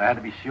 but I had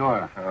to be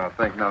sure. Oh,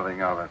 think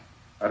nothing of it.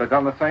 I'd have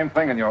done the same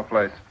thing in your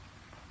place.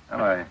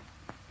 Well, I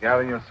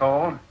gather you're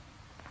sold.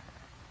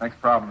 Next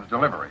problem is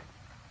delivery.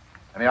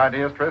 Any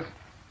ideas, Tris?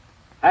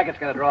 Hackett's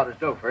got to draw this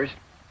dough first.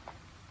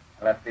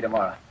 I'll have to be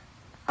tomorrow.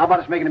 How about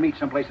us making a meet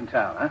someplace in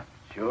town, huh?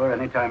 Sure,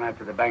 anytime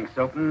after the bank's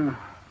open,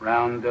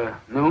 around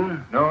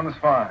noon. Noon is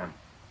fine.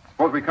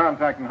 Suppose we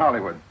contact in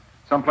Hollywood.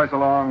 Someplace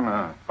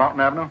along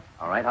Fountain Avenue?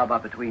 All right, how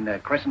about between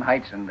Crescent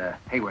Heights and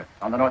Hayworth,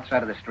 on the north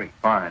side of the street?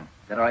 Fine.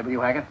 Is that all right with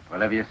you, Hackett?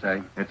 Whatever you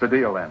say. It's a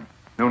deal, then.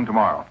 Noon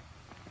tomorrow.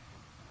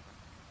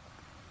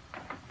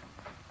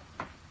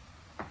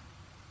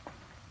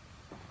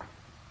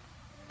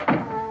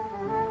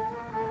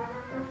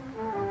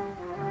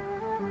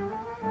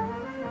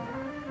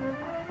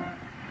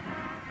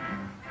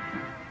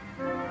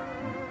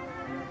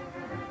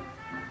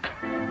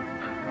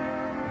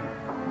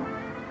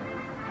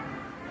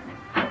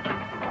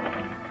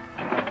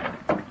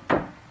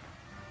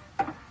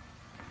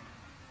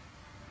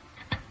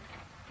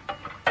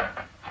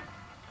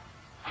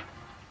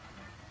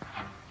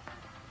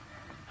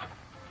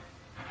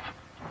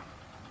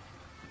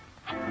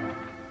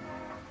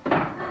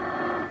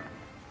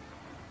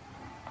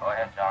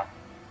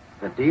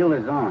 The deal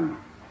is on.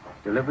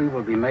 Delivery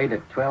will be made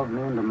at 12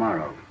 noon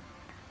tomorrow.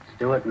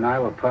 Stewart and I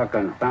will park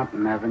on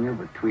Fountain Avenue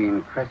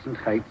between Crescent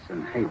Heights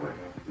and Hayward,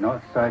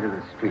 north side of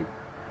the street.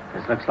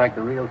 This looks like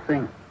the real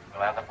thing.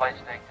 We'll have the place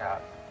staked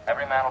out.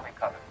 Every man will be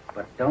covered.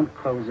 But don't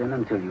close in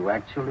until you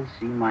actually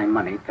see my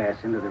money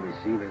pass into the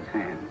receiver's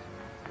hands.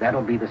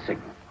 That'll be the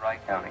signal. Right,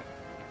 Downey.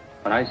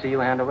 When I see you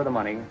hand over the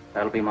money,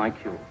 that'll be my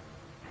cue.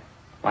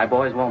 My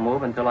boys won't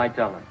move until I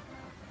tell them.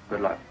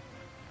 Good luck.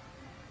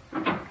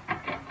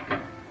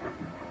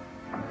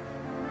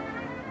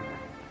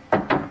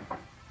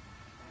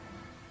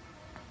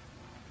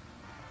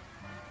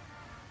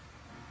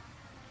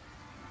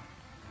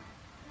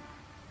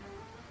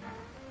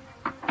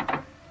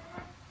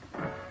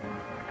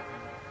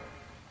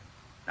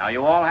 Now,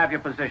 you all have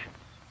your positions.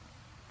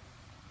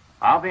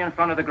 I'll be in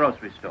front of the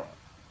grocery store.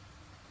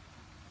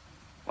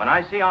 When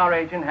I see our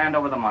agent hand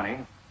over the money,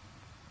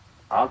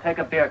 I'll take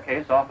a beer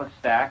case off a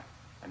stack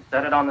and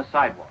set it on the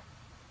sidewalk.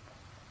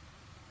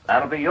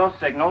 That'll be your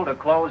signal to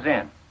close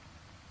in.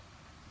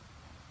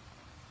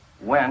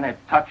 When it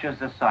touches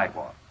the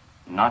sidewalk,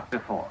 not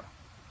before.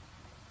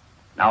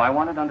 Now, I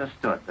want it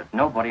understood that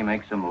nobody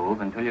makes a move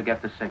until you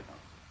get the signal.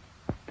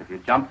 If you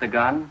jump the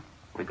gun,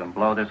 we can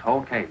blow this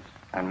whole case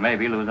and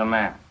maybe lose a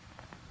man.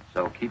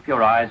 So keep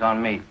your eyes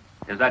on me.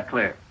 Is that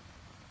clear?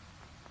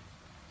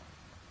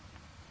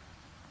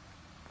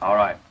 All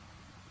right.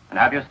 And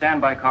have your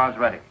standby cars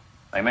ready.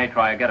 They may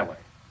try a getaway.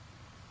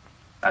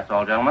 That's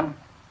all, gentlemen.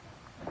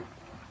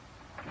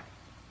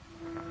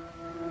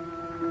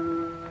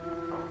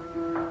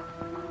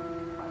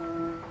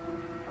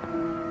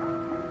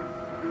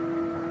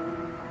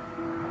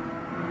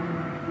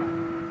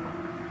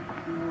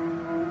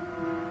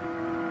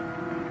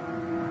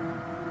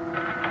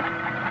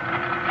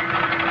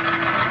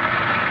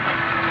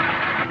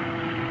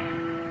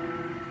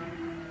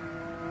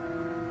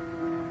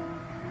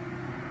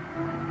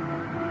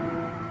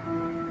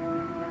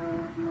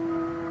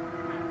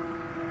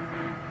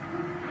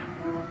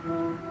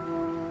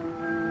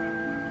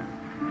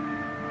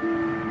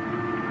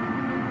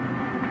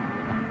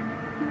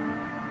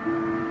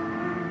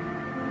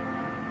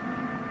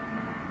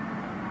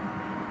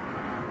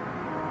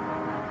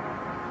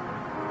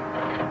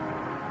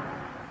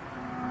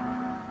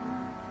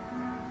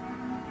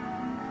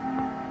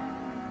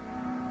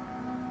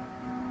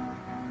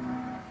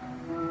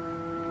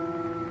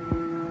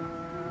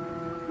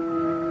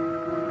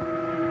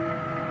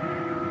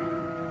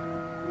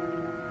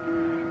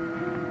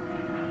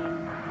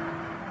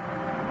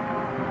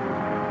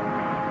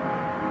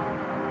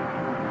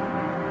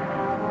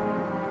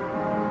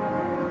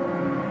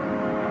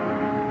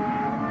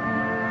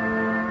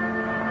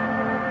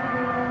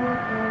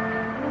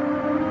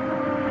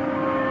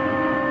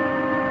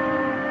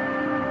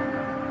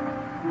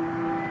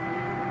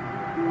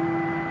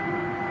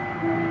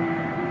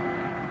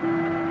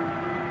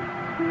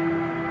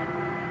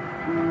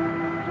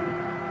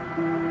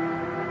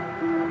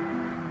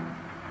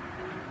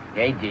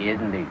 Cagey,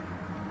 isn't he?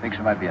 Thinks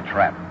it might be a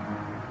trap.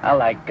 I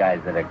like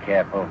guys that are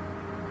careful.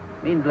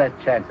 Means less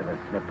chance of a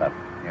slip-up.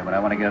 Yeah, but I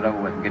want to get it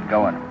over with and get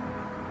going.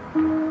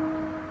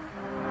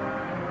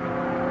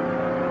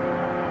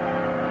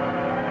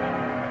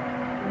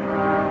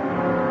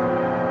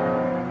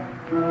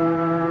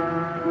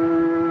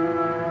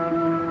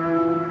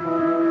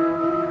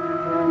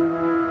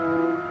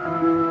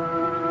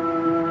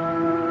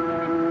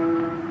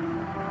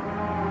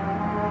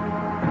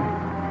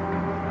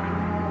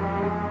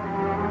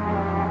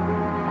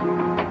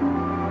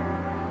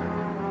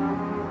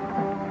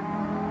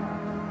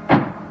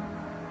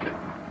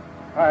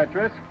 Hi,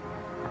 Tris.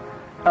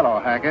 Hello,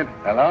 Hackett.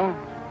 Hello?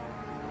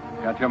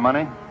 Got your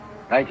money?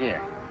 Right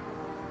here.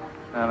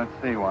 Now, let's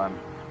see one.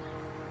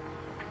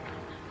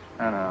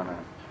 No.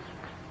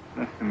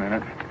 Just a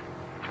minute.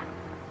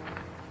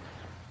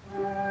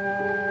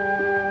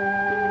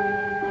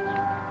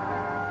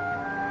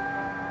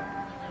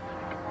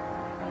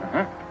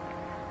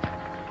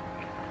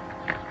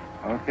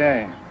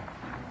 Okay.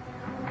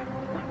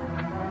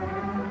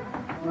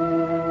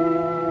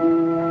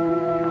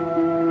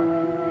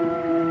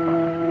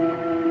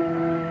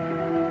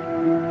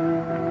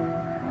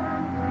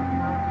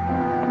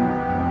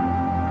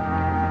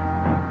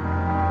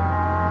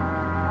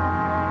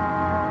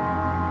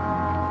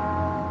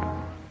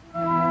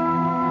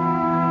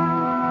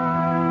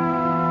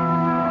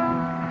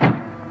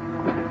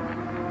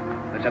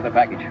 Let's have the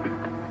package.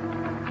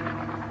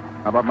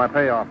 How about my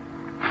payoff?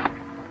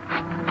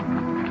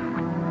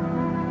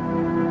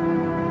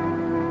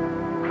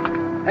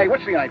 Hey,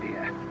 what's the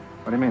idea?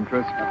 What do you mean,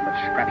 Tris? Nothing but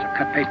scraps of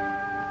cut paper.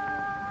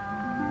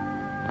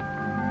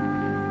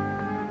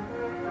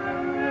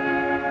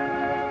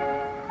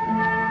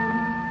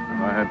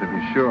 If I had to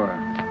be sure.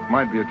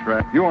 Might be a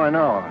trap. You I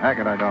know.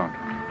 Hackett I don't.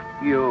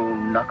 You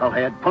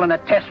knucklehead, pulling a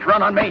test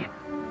run on me.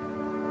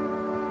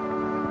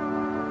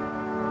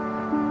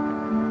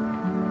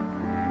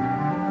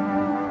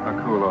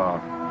 Now, cool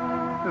off.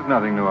 There's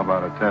nothing new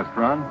about a test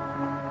run.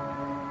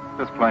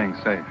 Just playing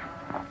safe.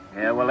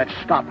 Yeah, well, let's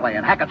stop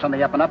playing. Hackett's on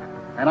the up and up,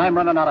 and I'm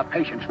running out of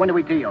patience. When do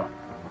we deal?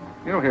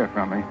 You'll hear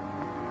from me.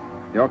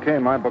 You okay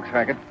in my books,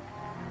 Hackett?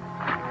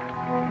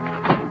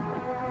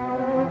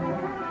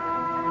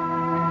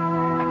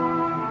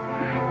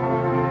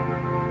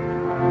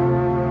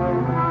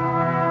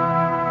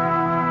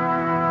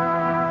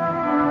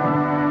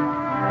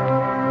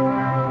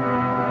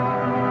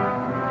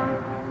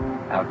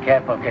 How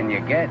careful can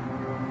you get?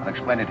 I'll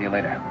explain it to you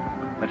later.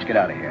 Let's get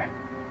out of here.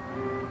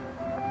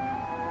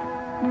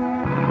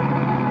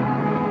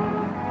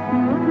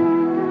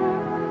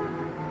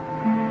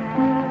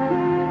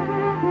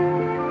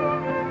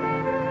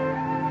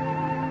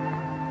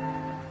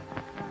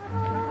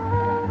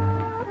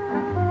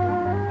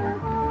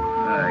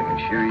 I can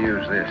sure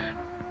use this.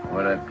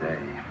 What a day.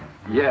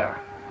 Yeah.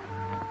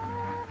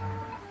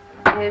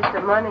 Here's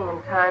the money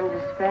and time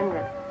to spend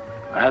it.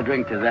 I'll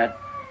drink to that.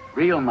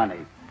 Real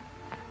money.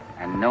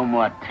 And no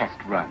more test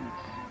runs.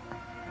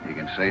 You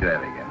can say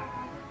that again.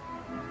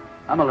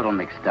 I'm a little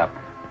mixed up.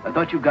 I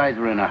thought you guys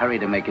were in a hurry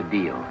to make a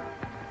deal.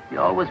 You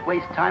always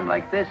waste time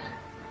like this?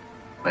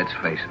 Let's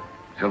face it.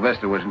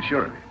 Sylvester wasn't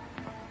sure of you.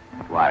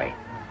 Why?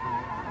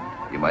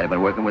 You might have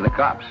been working with the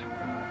cops.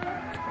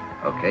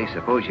 Okay,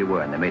 suppose you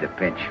were and they made a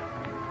pinch.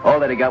 All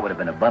that he got would have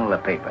been a bundle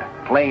of paper.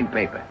 Plain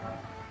paper.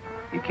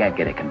 You can't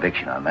get a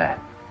conviction on that.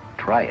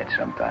 Try it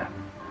sometime.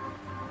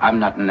 I'm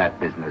not in that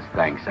business,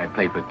 thanks. I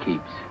play for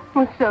keeps.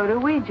 Well, so do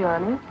we,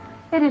 Johnny.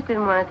 They just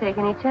didn't want to take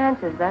any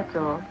chances, that's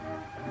all.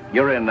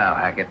 You're in now,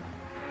 Hackett.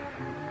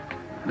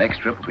 Next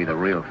trip will be the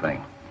real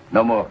thing.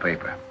 No more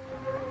paper.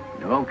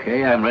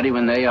 Okay, I'm ready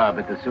when they are,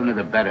 but the sooner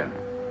the better.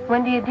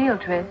 When do you deal,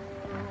 Tris?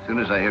 As soon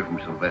as I hear from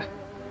Sylvester.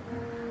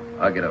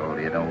 I'll get a hold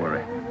of you, don't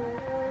worry.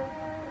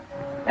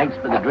 Thanks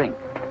for the drink.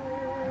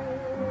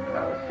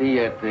 I'll see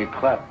you at the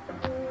club.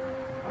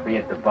 I'll be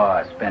at the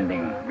bar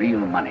spending real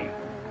money.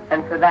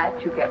 And for that,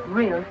 you get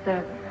real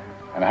service.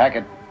 And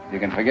Hackett, you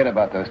can forget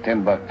about those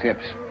 $10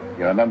 tips.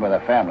 You're a member of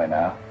the family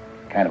now.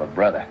 Kind of a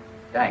brother.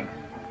 Thanks.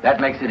 That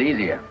makes it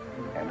easier.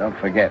 And don't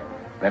forget,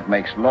 that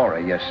makes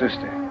Laura your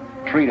sister.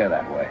 Treat her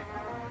that way.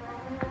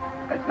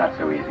 That's not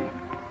so easy.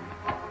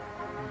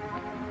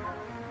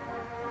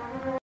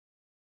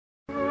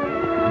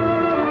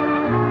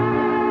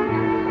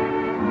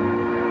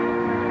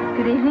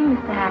 Good evening,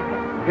 Mr.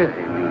 Hackett. Good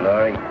evening,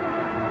 Laurie.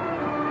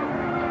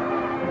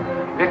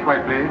 This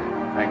way, please.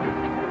 Thank you.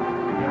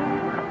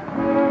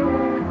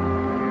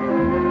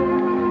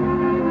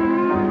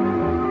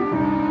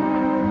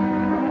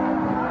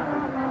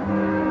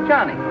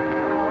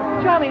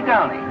 Johnny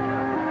Downey.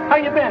 How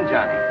you been,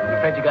 Johnny? I'm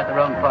afraid you got the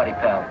wrong party,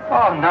 pal.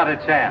 Oh, not a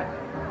chance.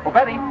 Well,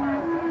 Betty,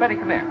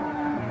 come here.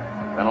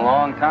 Been a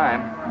long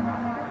time.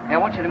 Hey, I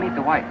want you to meet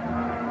the wife.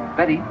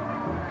 Betty,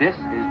 this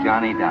is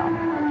Johnny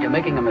Downey. You're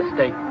making a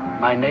mistake.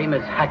 My name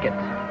is Hackett.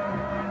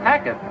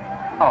 Hackett?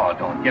 Oh,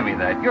 don't give me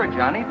that. You're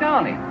Johnny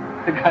Downey.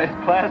 The guy's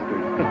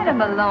plastered. Let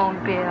him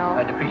alone, Bill.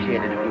 I'd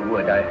appreciate it if you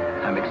would.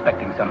 I'm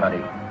expecting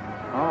somebody.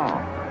 Oh,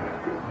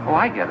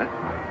 I get it.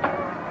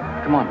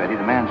 Come on, Betty.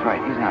 The man's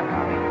right. He's not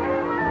coming.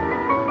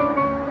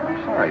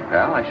 I'm sorry,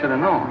 pal. I should have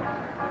known.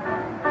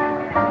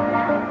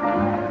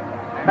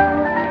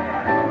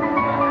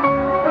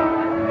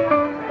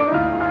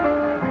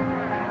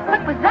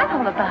 What was that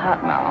all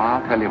about? Now,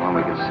 I'll tell you when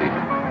we get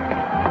seated.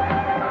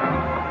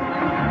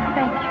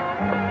 Thank you.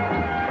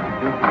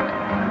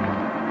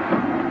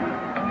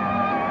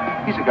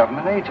 He's a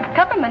government agent.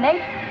 Government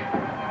agent?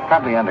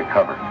 Probably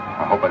undercover.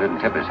 I hope I didn't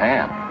tip his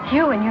hand.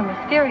 You and your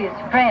mysterious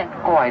friend.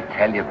 Oh, I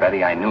tell you,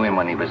 Betty, I knew him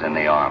when he was in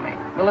the Army.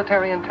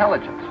 Military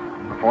intelligence.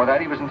 Before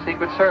that, he was in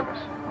Secret Service.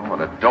 Oh, what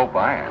a dope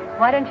I am.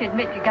 Why don't you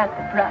admit you got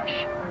the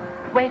brush?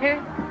 Waiter,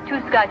 2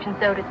 scotch and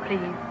sodas,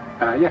 please.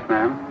 Yes,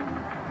 ma'am.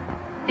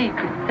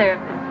 Secret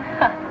Service.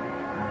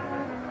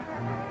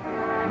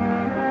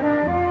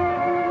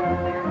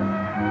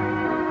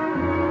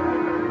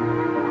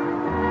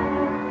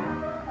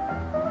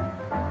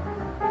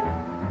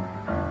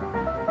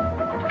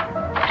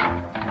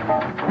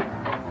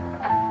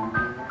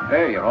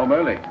 Hey, you're home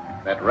early.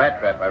 That rat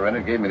trap I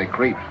rented gave me the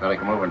creeps. Thought I'd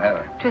come over and have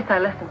her. Tris, I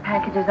left some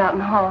packages out in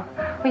the hall.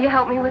 Will you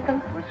help me with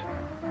them?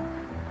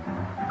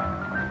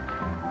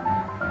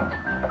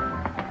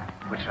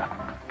 What's up?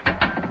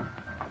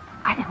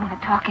 I didn't want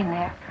to talk in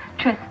there.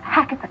 Tris,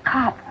 Hackett's a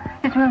cop.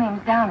 His real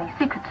name's Downey,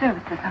 Secret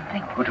Service or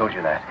something. Who told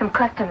you that? Some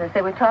customers.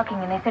 They were talking,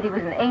 and they said he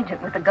was an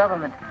agent with the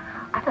government.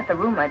 I thought the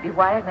room might be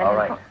wired. And All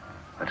right.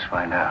 Let's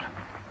find out.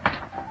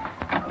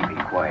 I'll be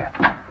quiet.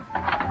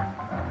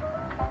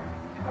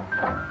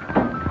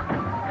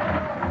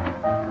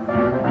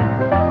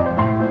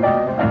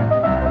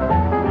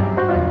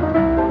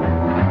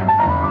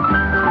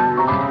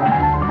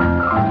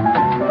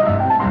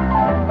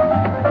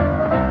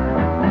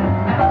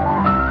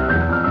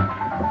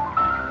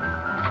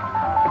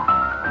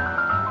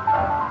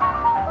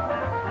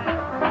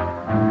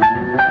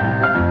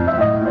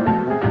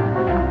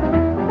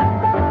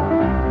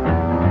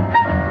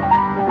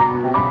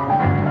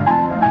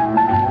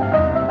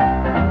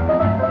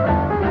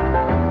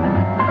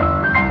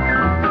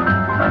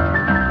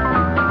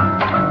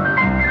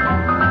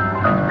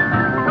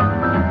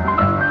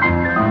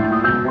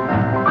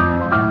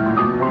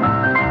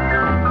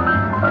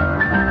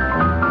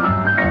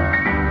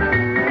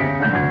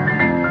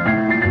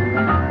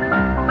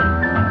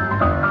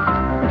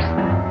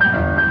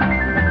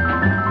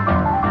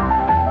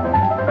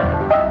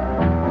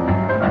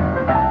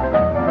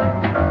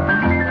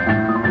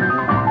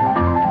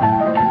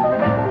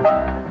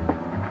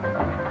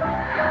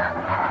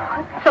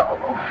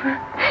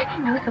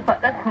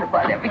 about us and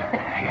about everything.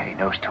 Yeah, he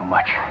knows too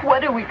much.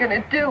 What are we going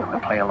to do? We'll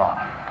play along.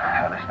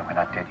 Listen, we're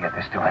not dead yet.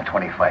 There's still that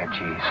 25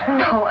 G's.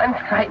 No, I'm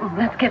frightened.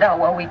 Let's get out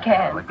while we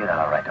can. We'll get out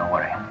all right, don't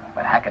worry.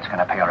 But Hackett's going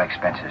to pay our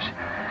expenses.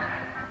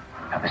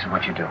 Now, this is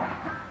what you do.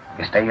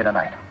 You stay here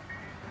tonight.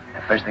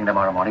 The first thing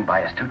tomorrow morning,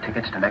 buy us 2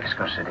 tickets to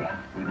Mexico City.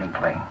 Evening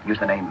plane. Use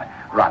the name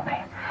Rodney.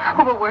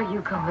 Oh, but where are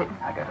you going?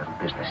 I got a little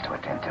business to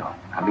attend to.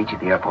 I'll meet you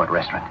at the airport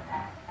restaurant.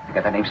 You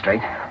got that name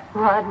straight?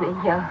 Rodney,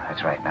 yeah.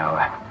 That's right. Now,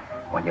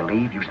 when you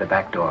leave, use the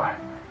back door.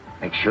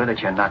 Make sure that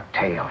you're not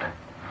tailed.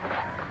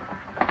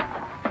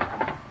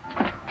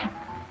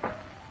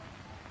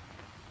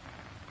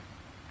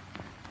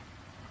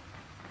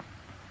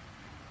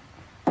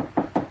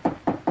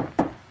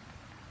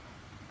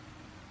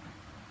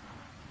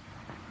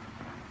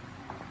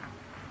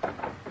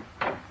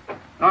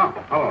 Oh,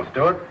 hello,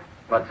 Stewart.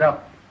 What's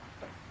up?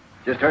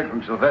 Just heard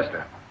from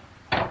Sylvester.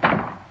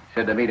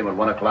 Said to meet him at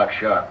 1 o'clock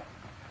sharp.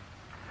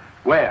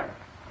 Where?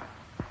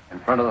 In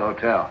front of the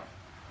hotel.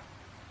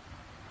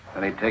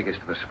 Then he'd take us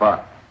to the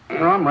spot.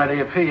 No, I'm ready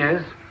if he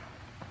is.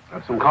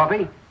 Have some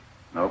coffee?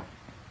 Nope.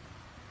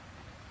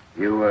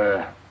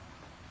 You,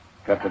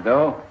 got the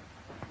dough?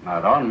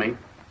 Not on me.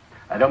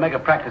 I don't make a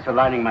practice of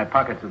lining my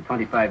pockets with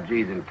 25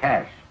 G's in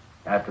cash.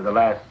 After the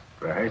last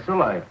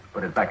rehearsal, I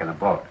put it back in the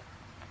vault.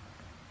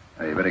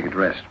 Now, you better get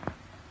dressed.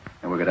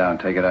 And we'll go down and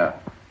take it out.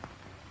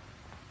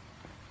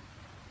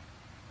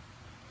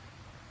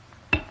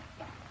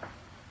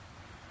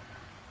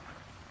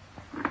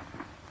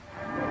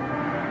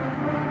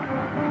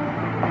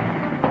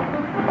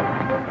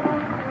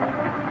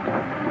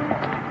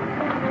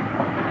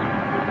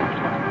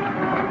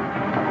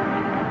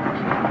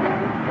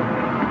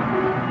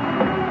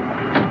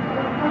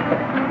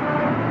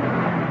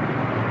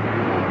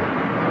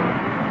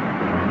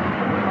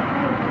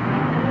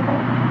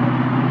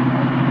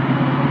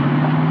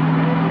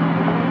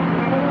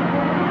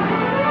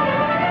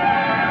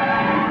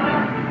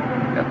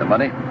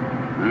 Money?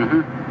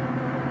 Mm-hmm.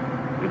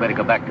 We better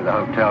go back to the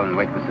hotel and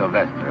wait for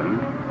Sylvester, hmm?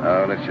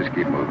 Oh, let's just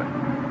keep moving.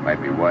 Might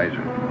be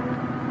wiser.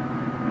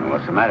 Well,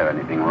 what's the matter?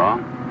 Anything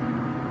wrong?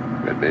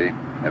 Could be.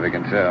 Never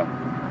can tell.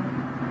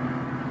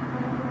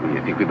 You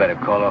think we better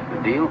call off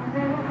the deal?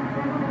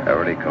 I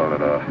already called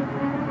it off.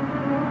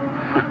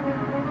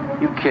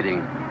 You kidding?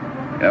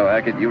 You know,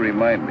 Hackett, you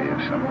remind me of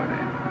somebody.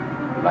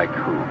 Like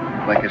who?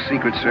 Like a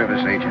Secret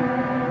Service agent.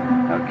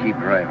 Now keep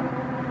driving.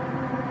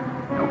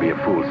 Don't be a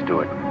fool,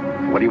 Stewart.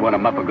 What do you want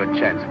him up a good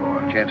chance for?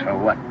 Chance for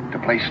what? To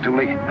play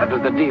Stooley? That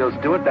was the deal,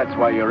 Stewart. That's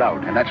why you're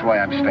out. And that's why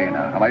I'm staying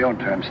out. On my own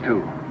terms,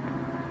 too.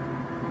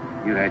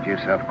 You had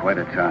yourself quite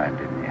a time,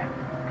 didn't you?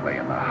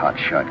 Playing the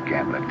hotshot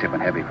gambler, tipping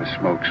heavy for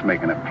smokes,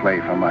 making a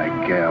play for my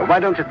gal. Well, why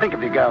don't you think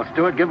of your gal,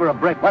 Stewart? Give her a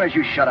break. Why don't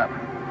you shut up?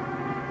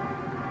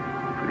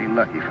 Pretty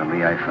lucky for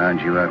me I found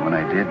you out when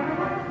I did.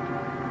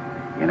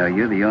 You know,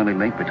 you're the only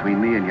link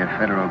between me and your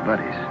federal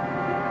buddies.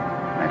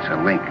 That's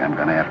a link I'm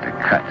going to have to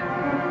cut.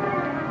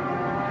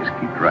 Just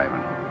keep driving.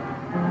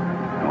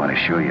 I want to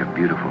show you a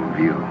beautiful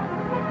view.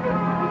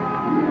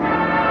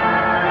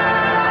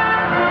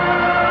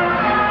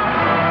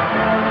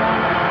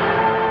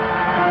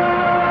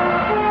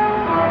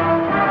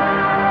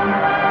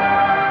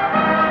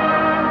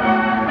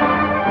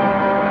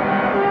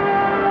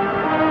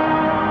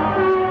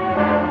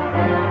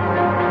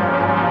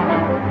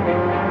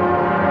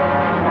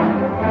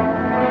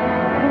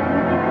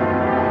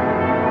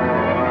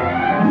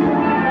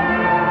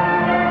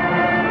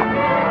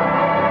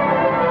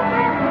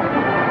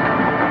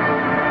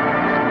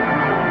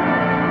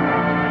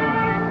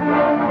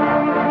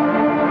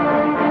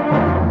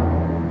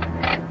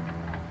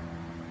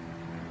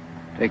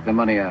 Take the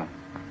money out.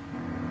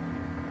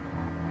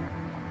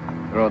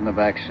 Throw it in the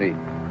back seat.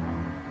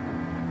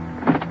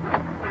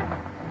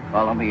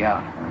 Follow me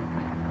out.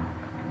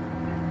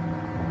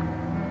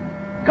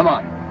 Come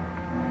on.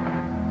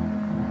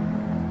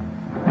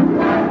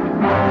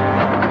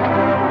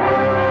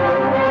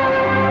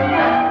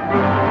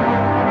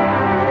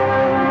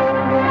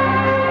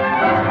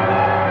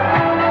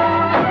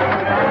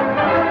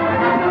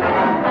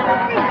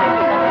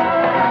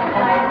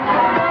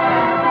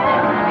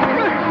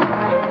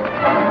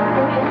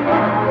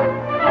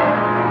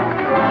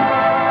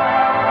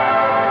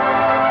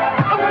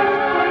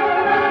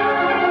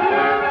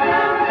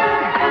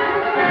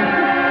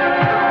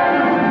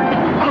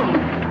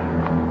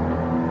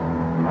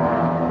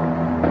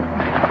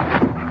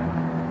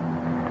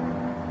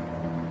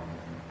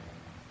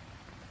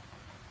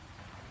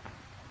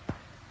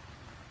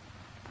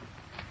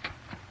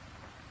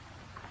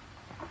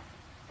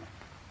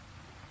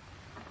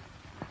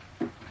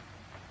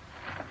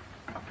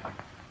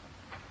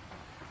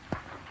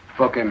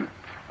 Book him.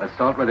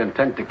 Assault with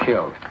intent to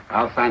kill.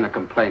 I'll sign the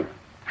complaint.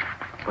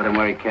 Put him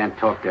where he can't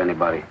talk to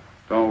anybody.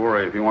 Don't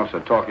worry. If he wants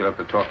to talk, he'll have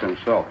to talk to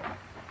himself.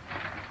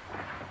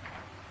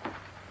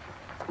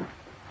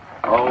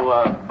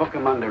 Oh, book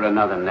him under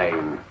another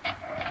name.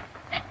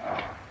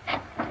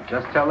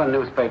 Just tell the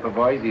newspaper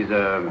boys he's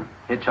a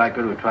hitchhiker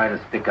who tried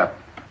to stick up.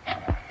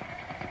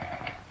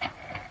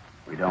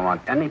 We don't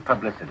want any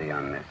publicity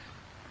on this.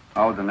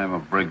 How would the name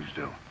of Briggs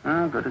do?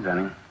 Oh, good as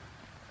any.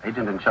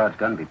 Agent in charge,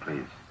 Gunby,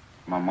 please.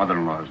 My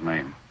mother-in-law's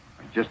name.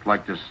 I'd just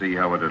like to see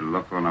how it'd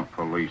look on a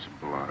police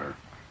blotter.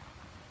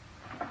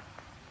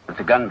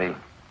 Mr. Gunby,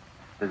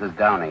 this is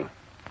Downey.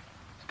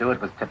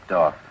 Stewart was tipped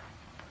off.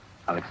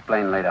 I'll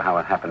explain later how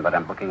it happened, but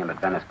I'm booking him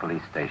at Venice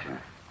Police Station.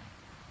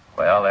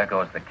 Well, there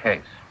goes the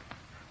case.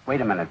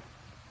 Wait a minute.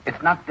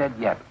 It's not dead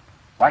yet.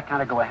 Why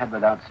can't I go ahead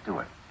without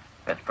Stewart?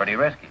 It's pretty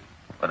risky.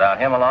 Without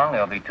him along,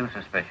 they'll be too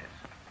suspicious.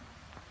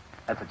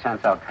 That's a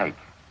chance I'll take.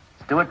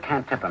 Stewart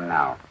can't tip him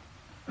now.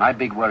 My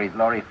big worry's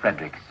Laurie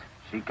Fredericks.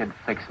 She could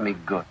fix me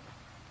good.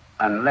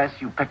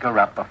 Unless you pick her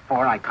up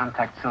before I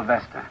contact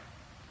Sylvester.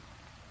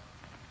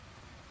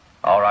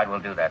 All right, we'll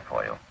do that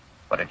for you.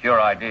 But it's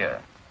your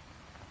idea.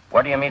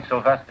 Where do you meet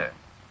Sylvester?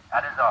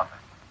 At his office.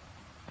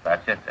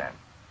 That's it, then.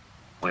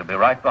 We'll be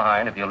right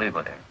behind if you leave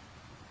with him.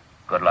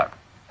 Good luck.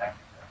 Thank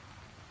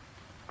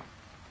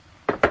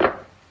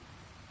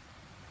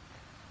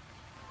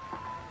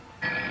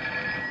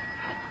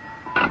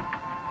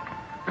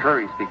you,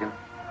 Curry speaking.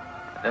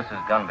 This is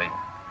Gunby.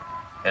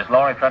 Is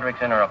Laurie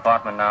Fredericks in her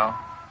apartment now?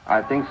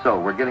 I think so.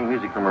 We're getting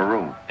music from her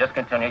room. Just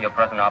continue your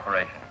present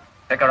operation.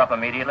 Pick her up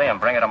immediately and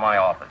bring her to my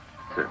office.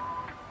 Sir.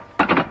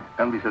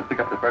 Gunby says pick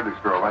up the Fredericks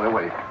girl right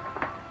away.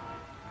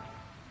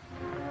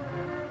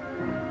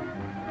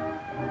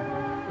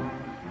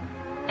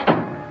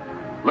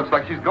 Looks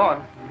like she's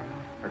gone.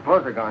 Her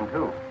clothes are gone,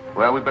 too.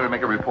 Well, we better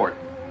make a report.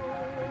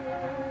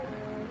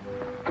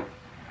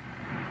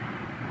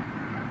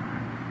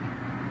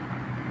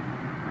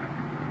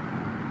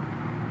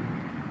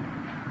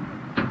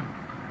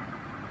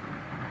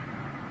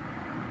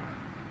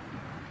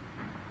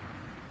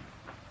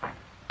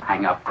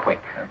 Hang up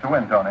quick. To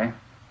win, Tony.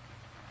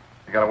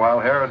 You got a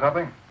wild hair or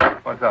something?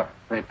 What's up?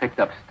 They picked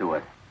up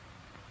Stewart.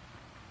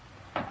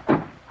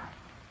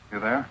 You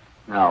there?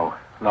 No,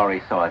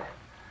 Laurie saw it.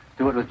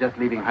 Stewart was just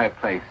leaving her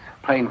place.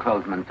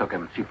 Plainclothesman took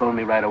him. She phoned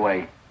me right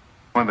away.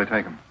 When did they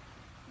take him?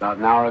 About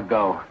an hour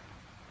ago.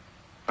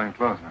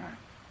 Plainclothesman.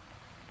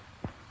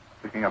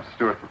 Picking up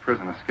Stewart for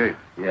prison escape.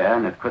 Yeah,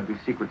 and it could be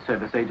Secret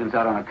Service agents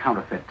out on a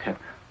counterfeit tip.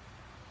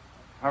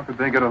 How could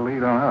they get a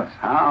lead on us?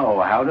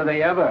 How? How do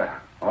they ever?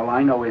 All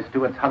I know is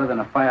Stewart's hotter than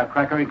a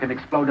firecracker and can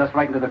explode us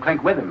right into the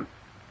clink with him.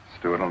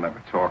 Stewart will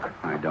never talk.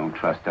 I don't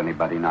trust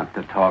anybody not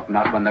to talk,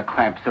 not when the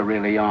clamps are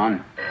really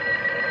on.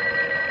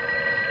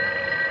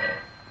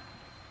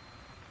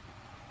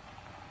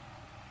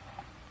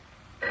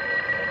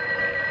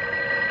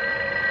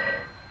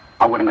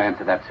 I wouldn't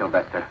answer that,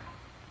 Sylvester.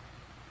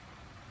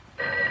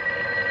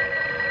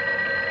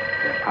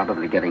 They're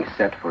probably getting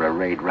set for a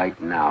raid right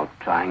now,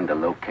 trying to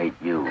locate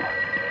you.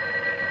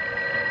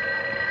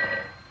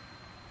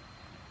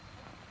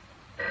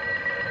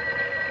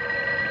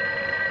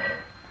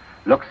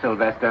 Look,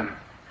 Sylvester,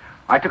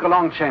 I took a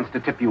long chance to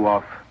tip you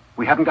off.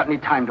 We haven't got any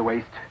time to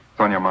waste. It's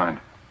on your mind.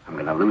 I'm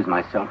going to lose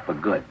myself for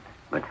good.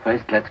 But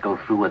first, let's go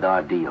through with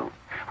our deal.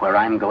 Where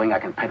I'm going, I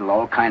can peddle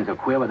all kinds of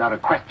queer without a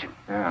question.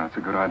 Yeah, that's a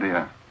good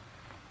idea.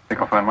 I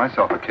think I'll find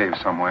myself a cave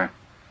somewhere.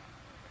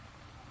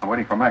 I'm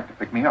waiting for Mac to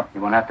pick me up. You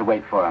won't have to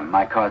wait for him.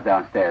 My car's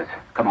downstairs.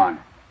 Come on.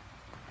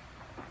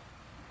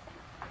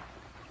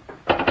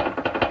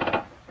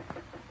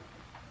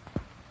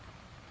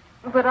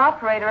 But,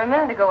 operator, a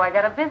minute ago I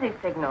got a busy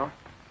signal.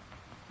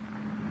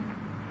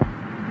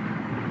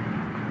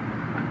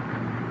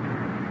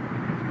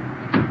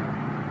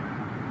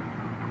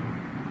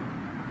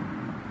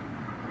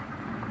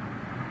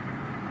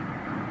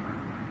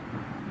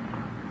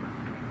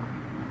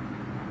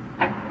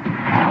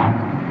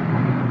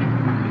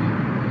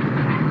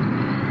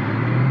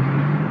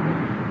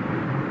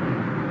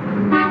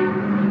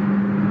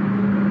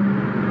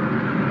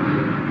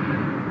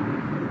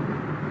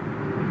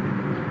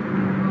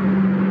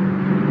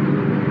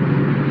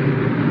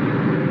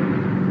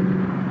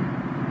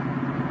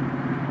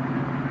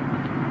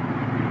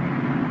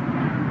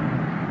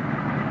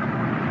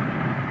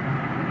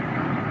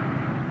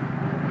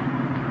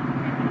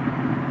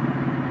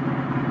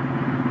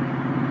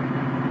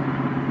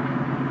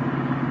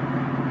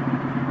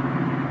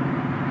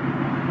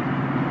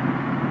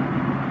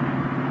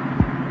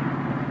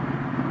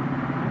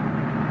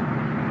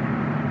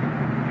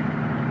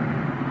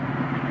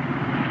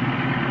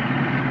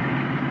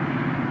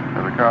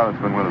 Car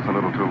that's been with us a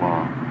little too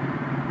long.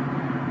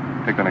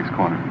 Take the next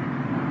corner.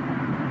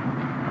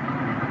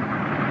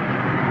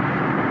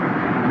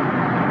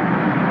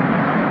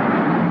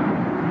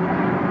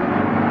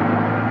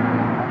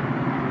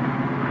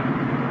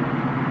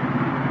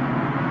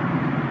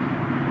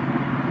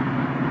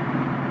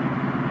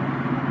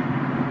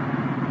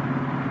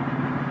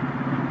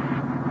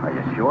 Are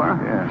you sure?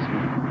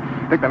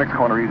 Yes. Take the next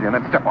corner easy and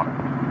then step on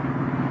it.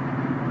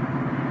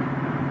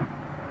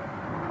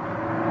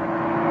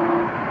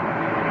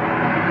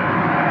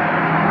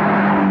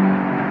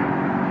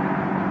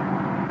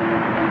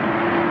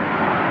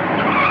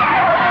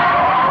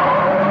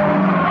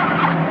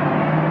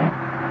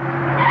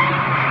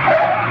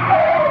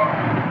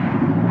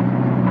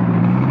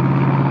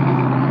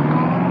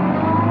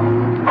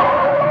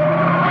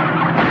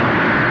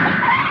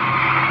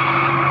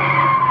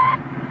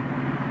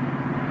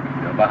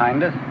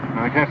 behind us?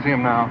 No, I can't see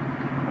him now.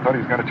 I thought he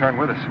was going to turn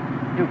with us.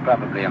 You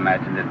probably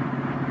imagined it.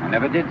 I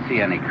never did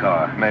see any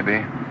car. Maybe.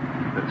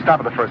 Stop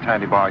at the first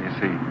handy bar you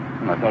see.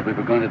 I thought we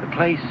were going to the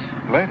place.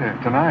 Later,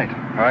 tonight.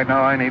 Right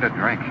now, I need a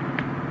drink.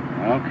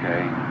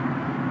 Okay.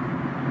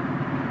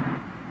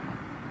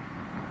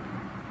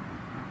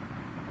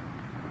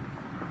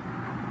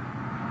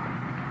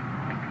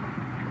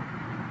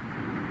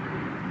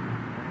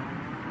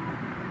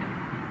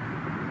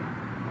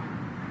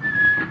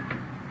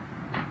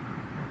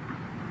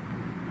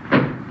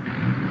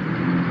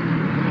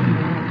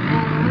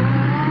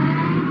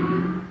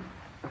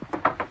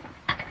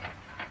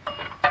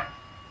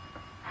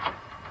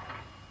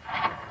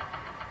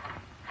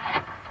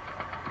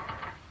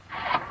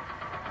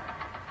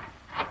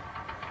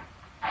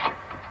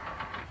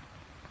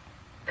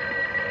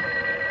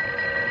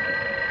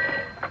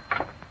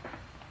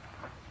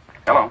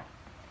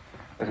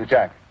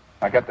 Jack,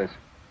 now get this.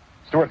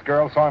 Stewart's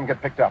girl saw him get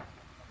picked up.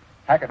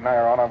 Hackett and I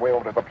are on our way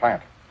over to the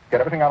plant. Get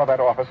everything out of that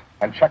office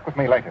and check with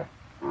me later.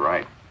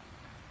 Right.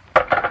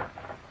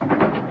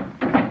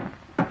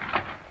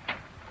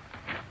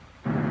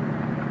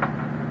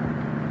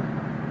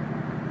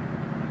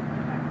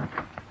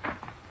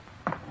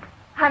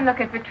 I'm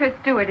looking for Tris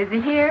Stewart. Is he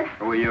here?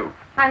 Who are you?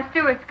 I'm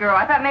Stewart's girl.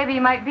 I thought maybe he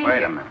might be Wait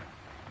here. a minute.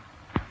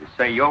 You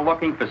say you're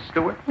looking for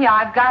Stewart? Yeah,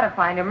 I've got to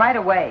find him right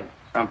away.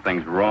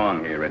 Something's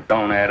wrong here. It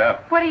don't add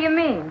up. What do you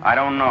mean? I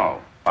don't know,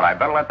 but I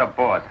better let the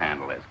boss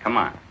handle this. Come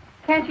on.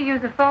 Can't you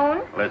use a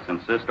phone? Listen,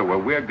 sister, where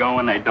we're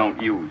going, they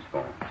don't use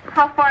phones.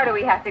 How far do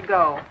we have to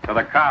go? To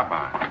the car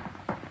barn.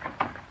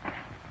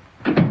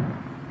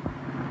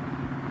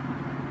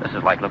 This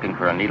is like looking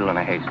for a needle in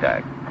a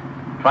haystack.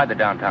 Try the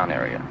downtown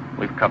area.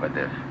 We've covered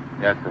this.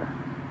 Yes, sir.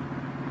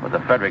 With the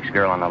Fredericks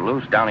girl on the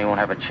loose, Downey won't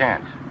have a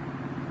chance.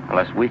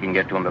 Unless we can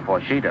get to him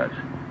before she does.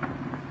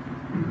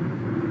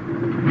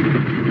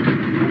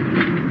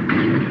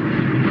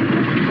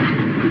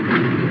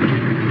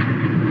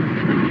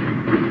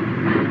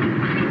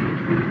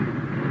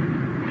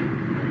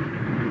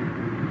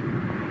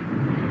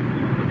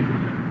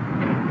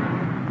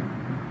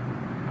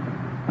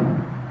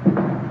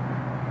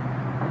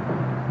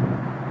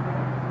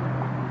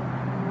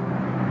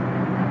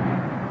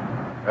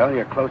 Well,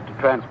 you're close to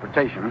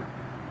transportation.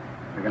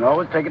 You can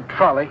always take a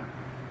trolley.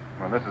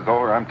 When this is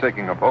over, I'm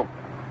taking a boat.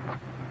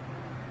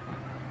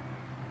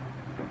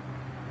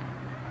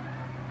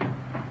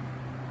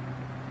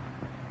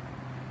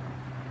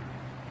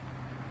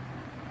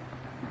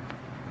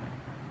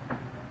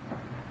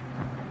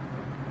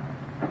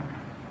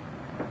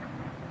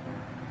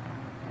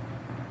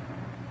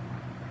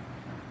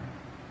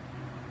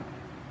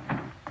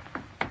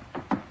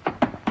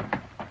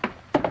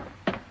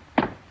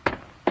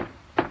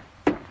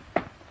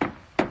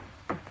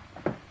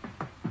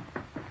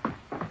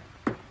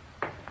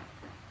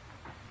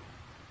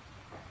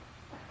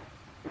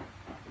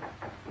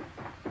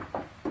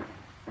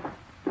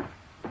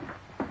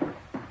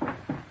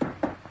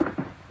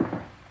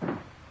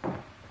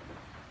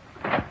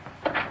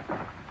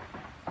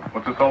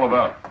 What's this all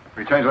about?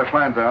 We changed our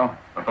plans, Al.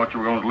 I thought you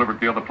were going to deliver it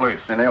to the other place.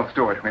 They nailed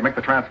Stewart. We make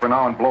the transfer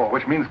now and blow,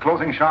 which means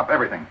closing shop,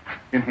 everything.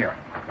 In here.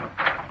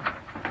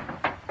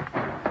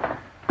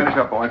 Finish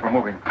up, boys. We're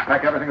moving.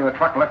 Pack everything in the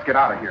truck and let's get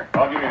out of here.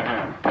 I'll give you a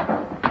hand.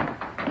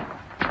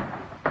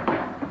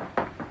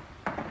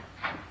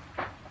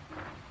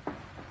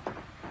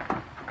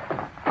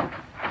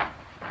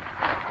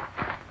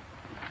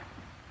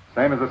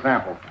 Same as the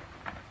sample.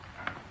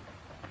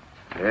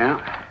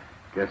 Yeah,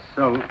 guess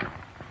so.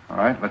 All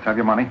right, let's have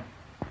your money.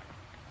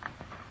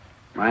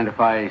 Mind if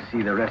I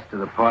see the rest of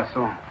the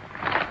parcel?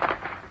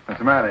 What's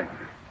the matter?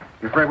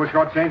 You afraid we'll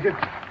shortchange you?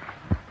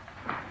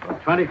 For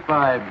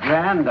 25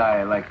 grand,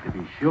 I like to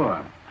be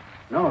sure.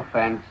 No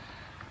offense.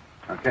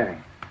 Okay.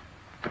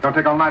 But don't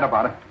take all night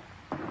about it.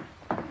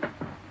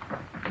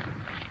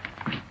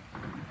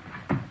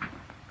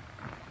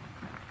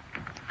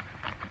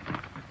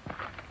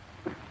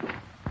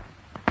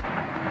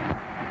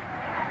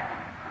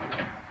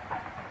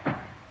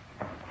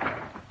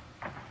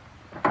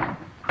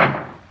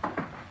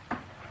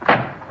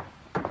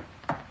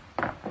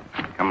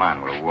 Come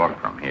on, we'll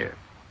walk from here.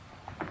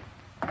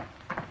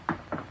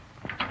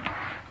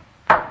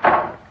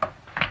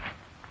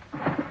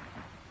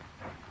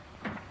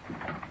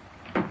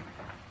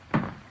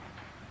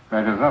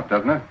 Measures up,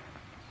 doesn't it?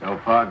 So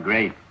far,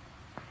 great.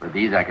 For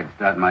these, I could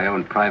start my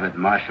own private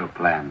Marshall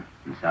Plan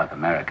in South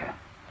America.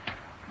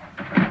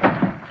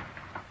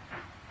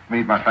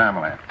 Meet my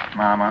family,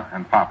 Mama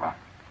and Papa.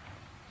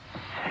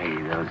 Say,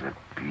 those are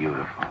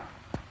beautiful.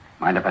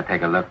 Mind if I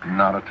take a look?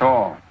 Not at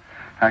all.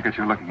 Hackett,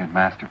 you're looking at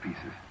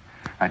masterpieces.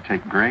 I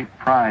take great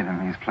pride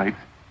in these plates.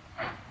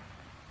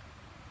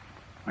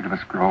 Look at the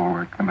scroll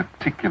work, the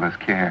meticulous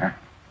care.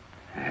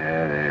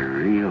 Yeah, they're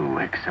real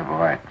works of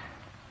art.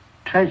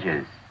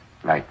 Treasures,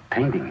 like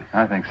paintings.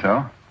 I think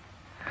so.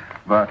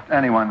 But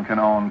anyone can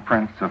own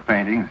prints of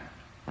paintings.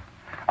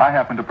 I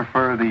happen to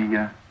prefer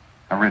the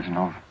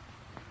originals.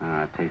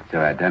 Tastes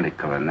are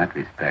identical in that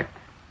respect.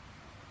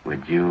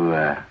 Would you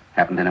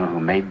happen to know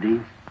who made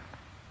these?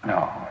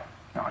 No.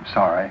 No, I'm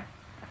sorry.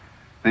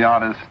 The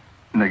artist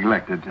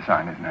neglected to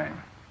sign his name.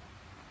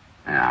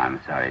 Yeah, I'm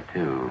sorry,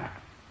 too.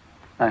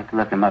 I'd like to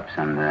look him up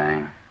someday.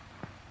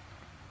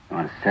 You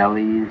want to sell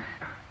these?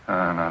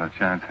 Not a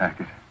chance,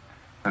 Hackett.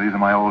 These are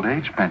my old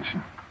age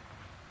pension.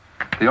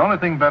 The only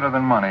thing better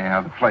than money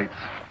are the plates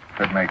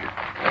that make it.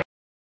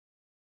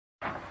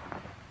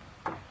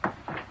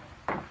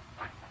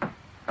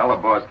 Tell the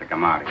boss to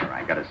come out here.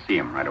 I got to see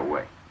him right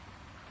away.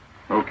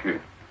 Okay.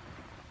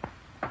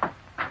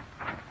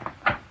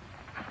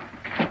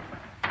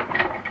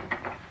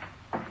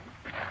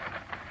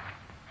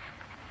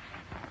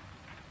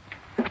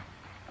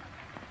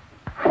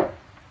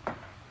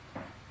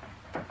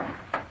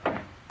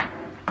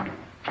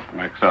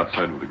 Mike's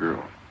outside with the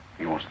girl.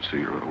 He wants to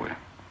see her right away.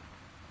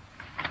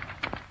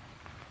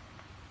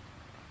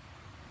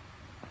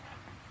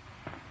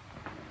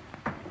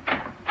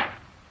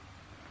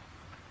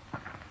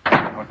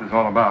 What's this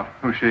all about?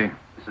 Who's she?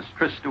 This is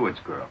Tris Stewart's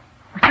girl.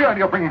 What's the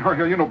idea of bringing her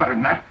here? You know better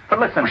than that. But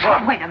listen,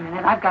 Wait a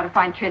minute. I've got to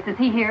find Tris. Is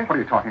he here? What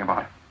are you talking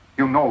about?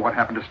 You know what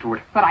happened to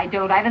Stewart. But I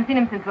don't. I haven't seen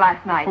him since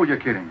last night. Who are you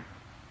kidding?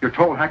 You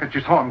told Hackett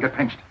you saw him get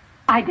pinched.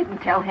 I didn't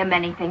tell him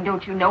anything.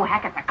 Don't you know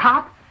Hackett's a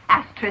cop?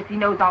 Ask Tris. He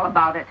knows all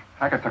about it.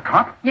 Hackett's a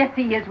cop? Yes,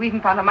 he is. We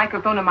even found a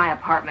microphone in my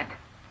apartment.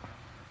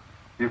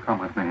 You come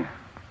with me.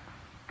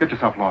 Get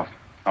yourself lost.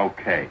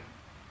 Okay.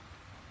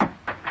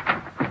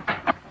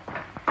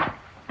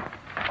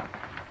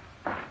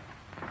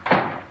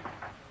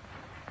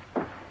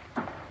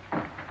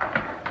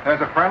 There's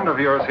a friend of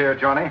yours here,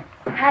 Johnny.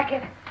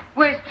 Hackett,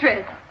 where's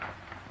Tris?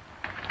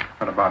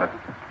 What about it?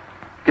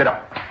 Get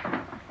up.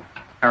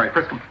 Harry,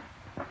 frisk him.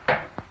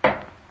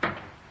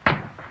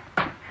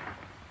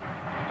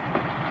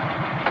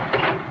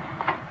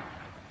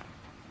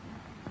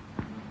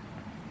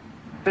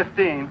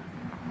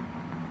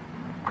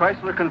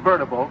 Chrysler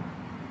convertible,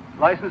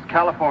 license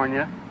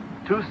California,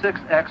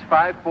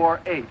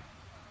 26X548.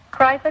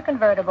 Chrysler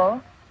convertible,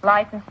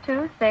 license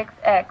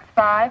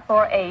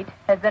 26X548,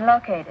 has been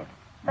located.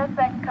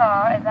 Suspect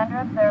car is under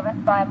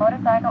observance by a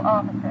motorcycle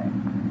officer.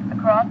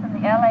 Across from the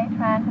LA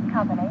Transit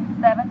Company,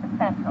 7th and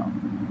Central.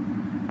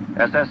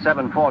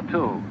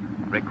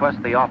 SS742.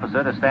 Request the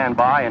officer to stand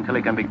by until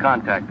he can be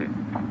contacted.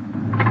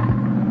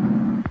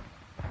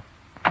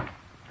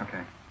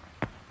 Okay.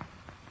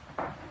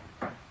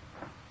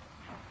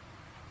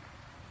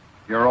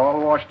 You're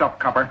all washed up,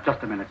 copper.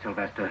 Just a minute,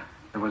 Sylvester.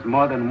 There was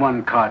more than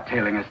one car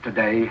tailing us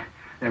today.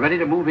 They're ready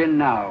to move in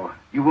now.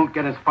 You won't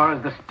get as far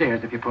as the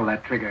stairs if you pull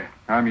that trigger.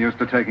 I'm used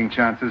to taking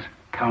chances.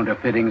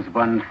 Counterfeiting's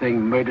one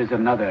thing, murder's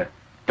another.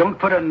 Don't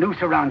put a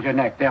noose around your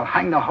neck. They'll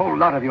hang the whole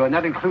lot of you, and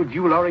that includes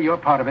you, Laurie. You're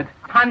part of it.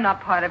 I'm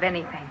not part of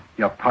anything.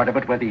 You're part of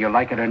it whether you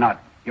like it or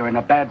not. You're in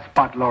a bad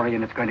spot, Laurie,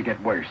 and it's going to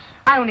get worse.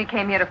 I only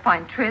came here to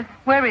find Tris.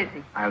 Where is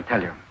he? I'll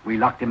tell you. We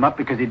locked him up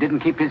because he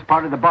didn't keep his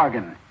part of the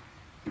bargain.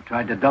 He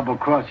tried to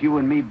double-cross you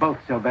and me both,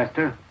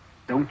 Sylvester.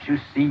 Don't you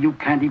see you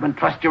can't even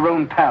trust your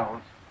own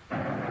pals?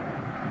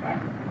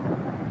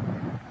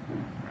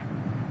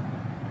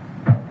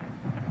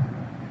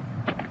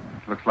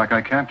 Looks like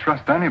I can't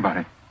trust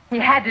anybody. He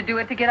had to do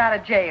it to get out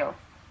of jail.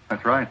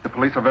 That's right. The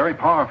police are very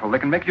powerful. They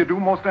can make you do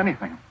most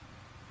anything.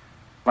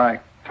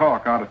 Like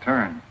talk out of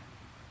turn.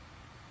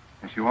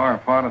 Yes, you are a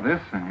part of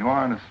this, and you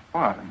are in a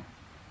spot. And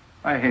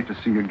I hate to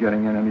see you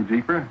getting in any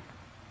deeper.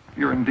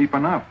 You're in deep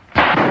enough.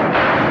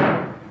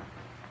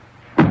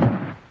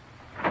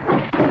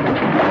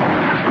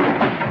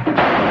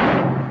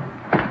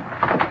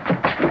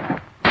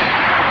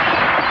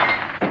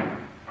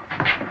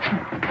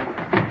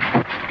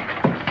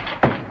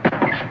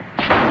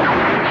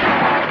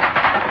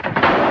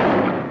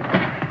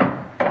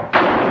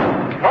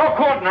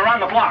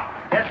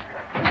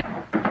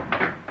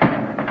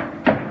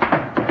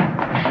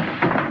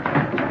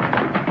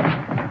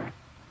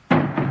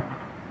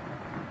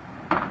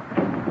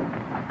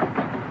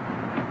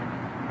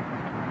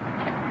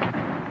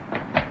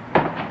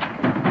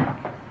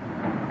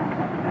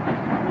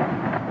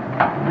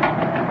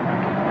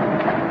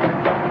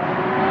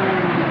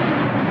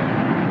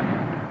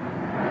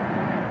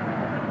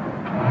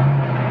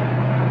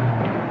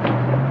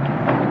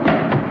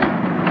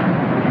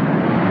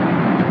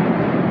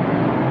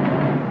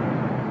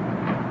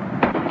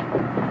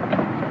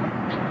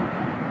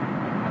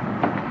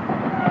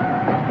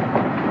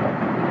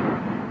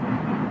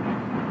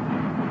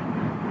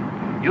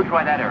 You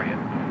try that area.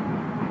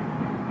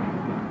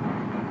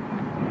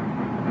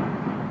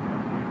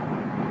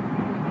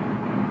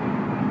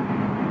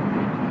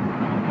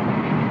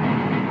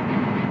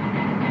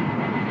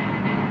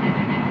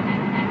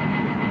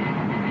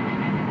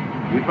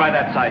 You try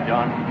that side,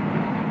 John.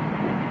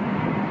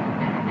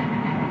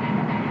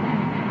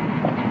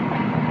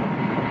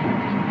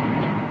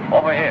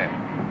 Over here.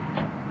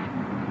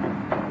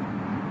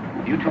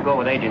 You two go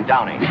with Agent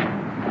Downey.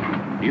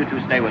 You two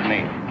stay with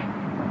me.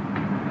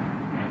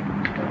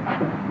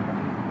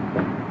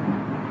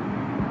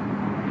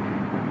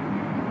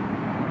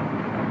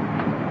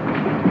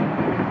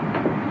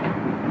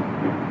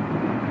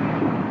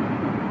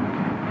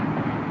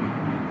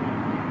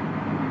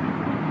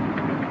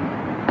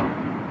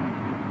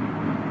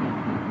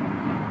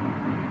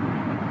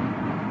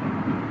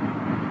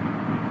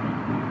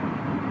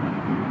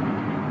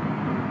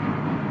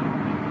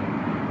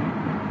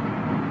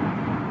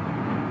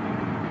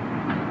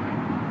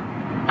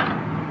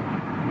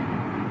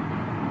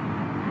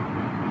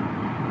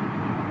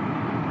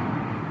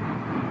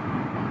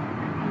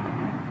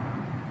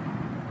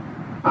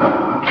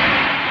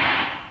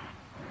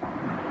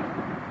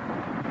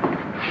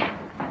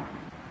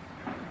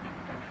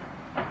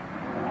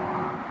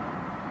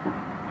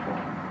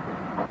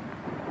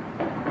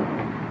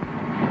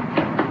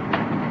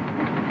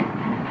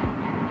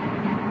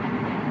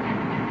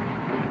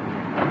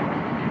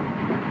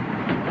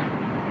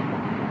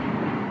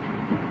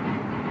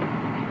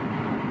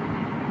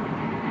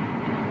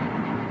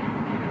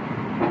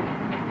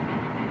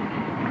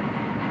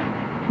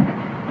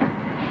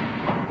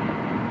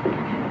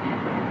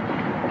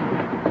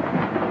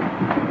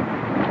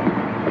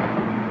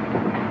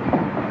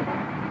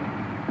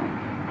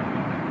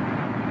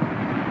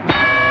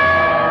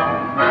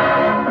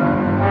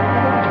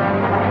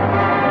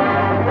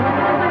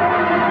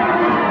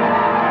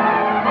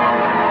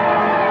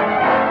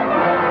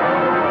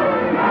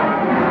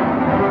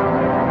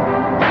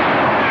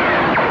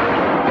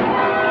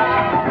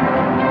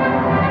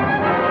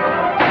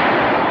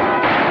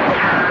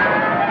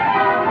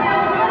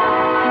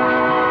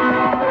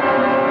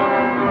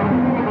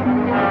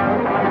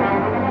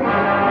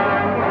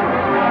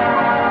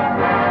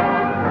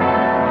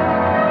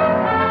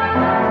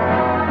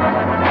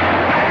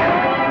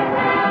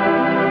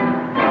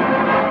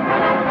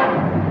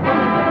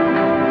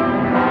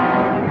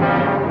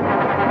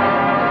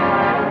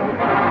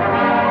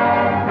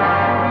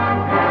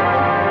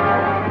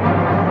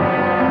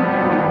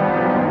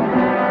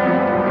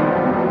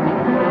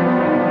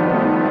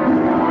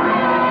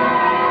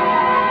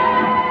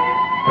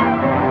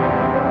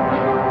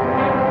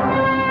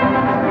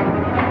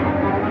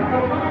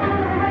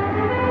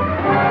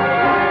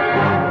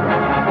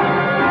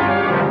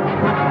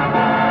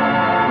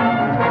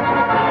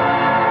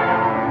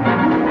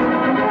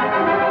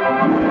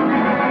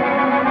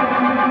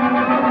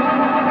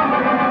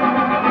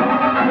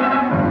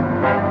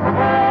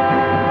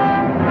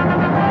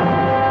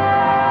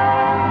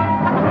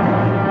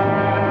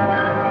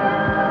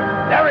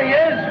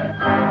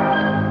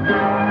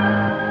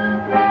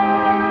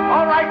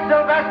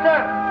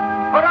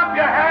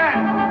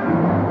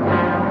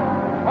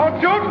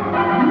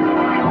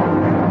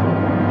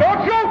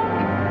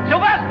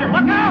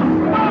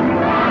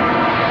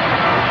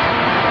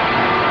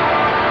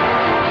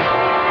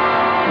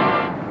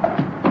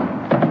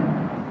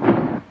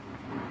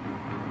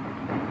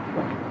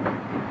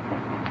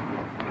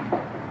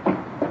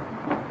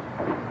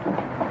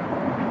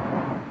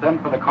 Send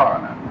for the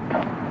coroner.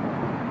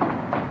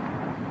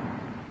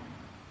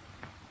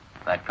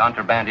 That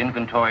contraband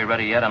inventory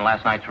ready yet on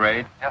last night's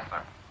raid? Yes,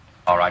 sir.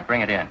 All right,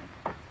 bring it in.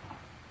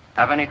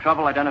 Have any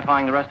trouble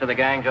identifying the rest of the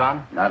gang,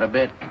 John? Not a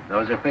bit.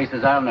 Those are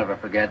faces I'll never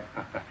forget.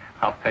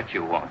 I'll bet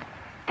you won't.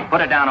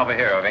 Put it down over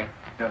here, Irving.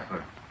 Yes,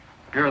 sir.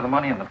 Here are the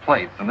money and the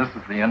plates, and this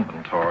is the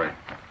inventory.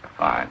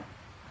 Fine.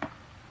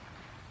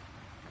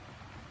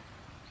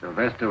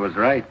 Sylvester was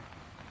right.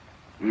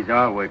 These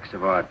are works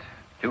of art.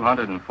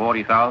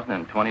 $240,000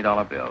 in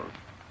 $20 bills.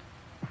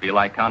 Feel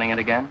like counting it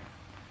again?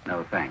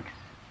 No, thanks.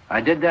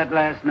 I did that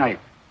last night.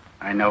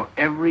 I know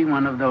every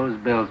one of those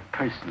bills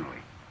personally.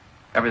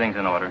 Everything's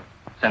in order.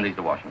 Send these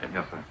to Washington.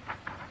 Yes, sir.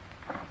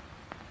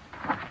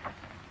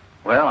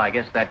 Well, I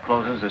guess that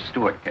closes the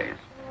Stewart case.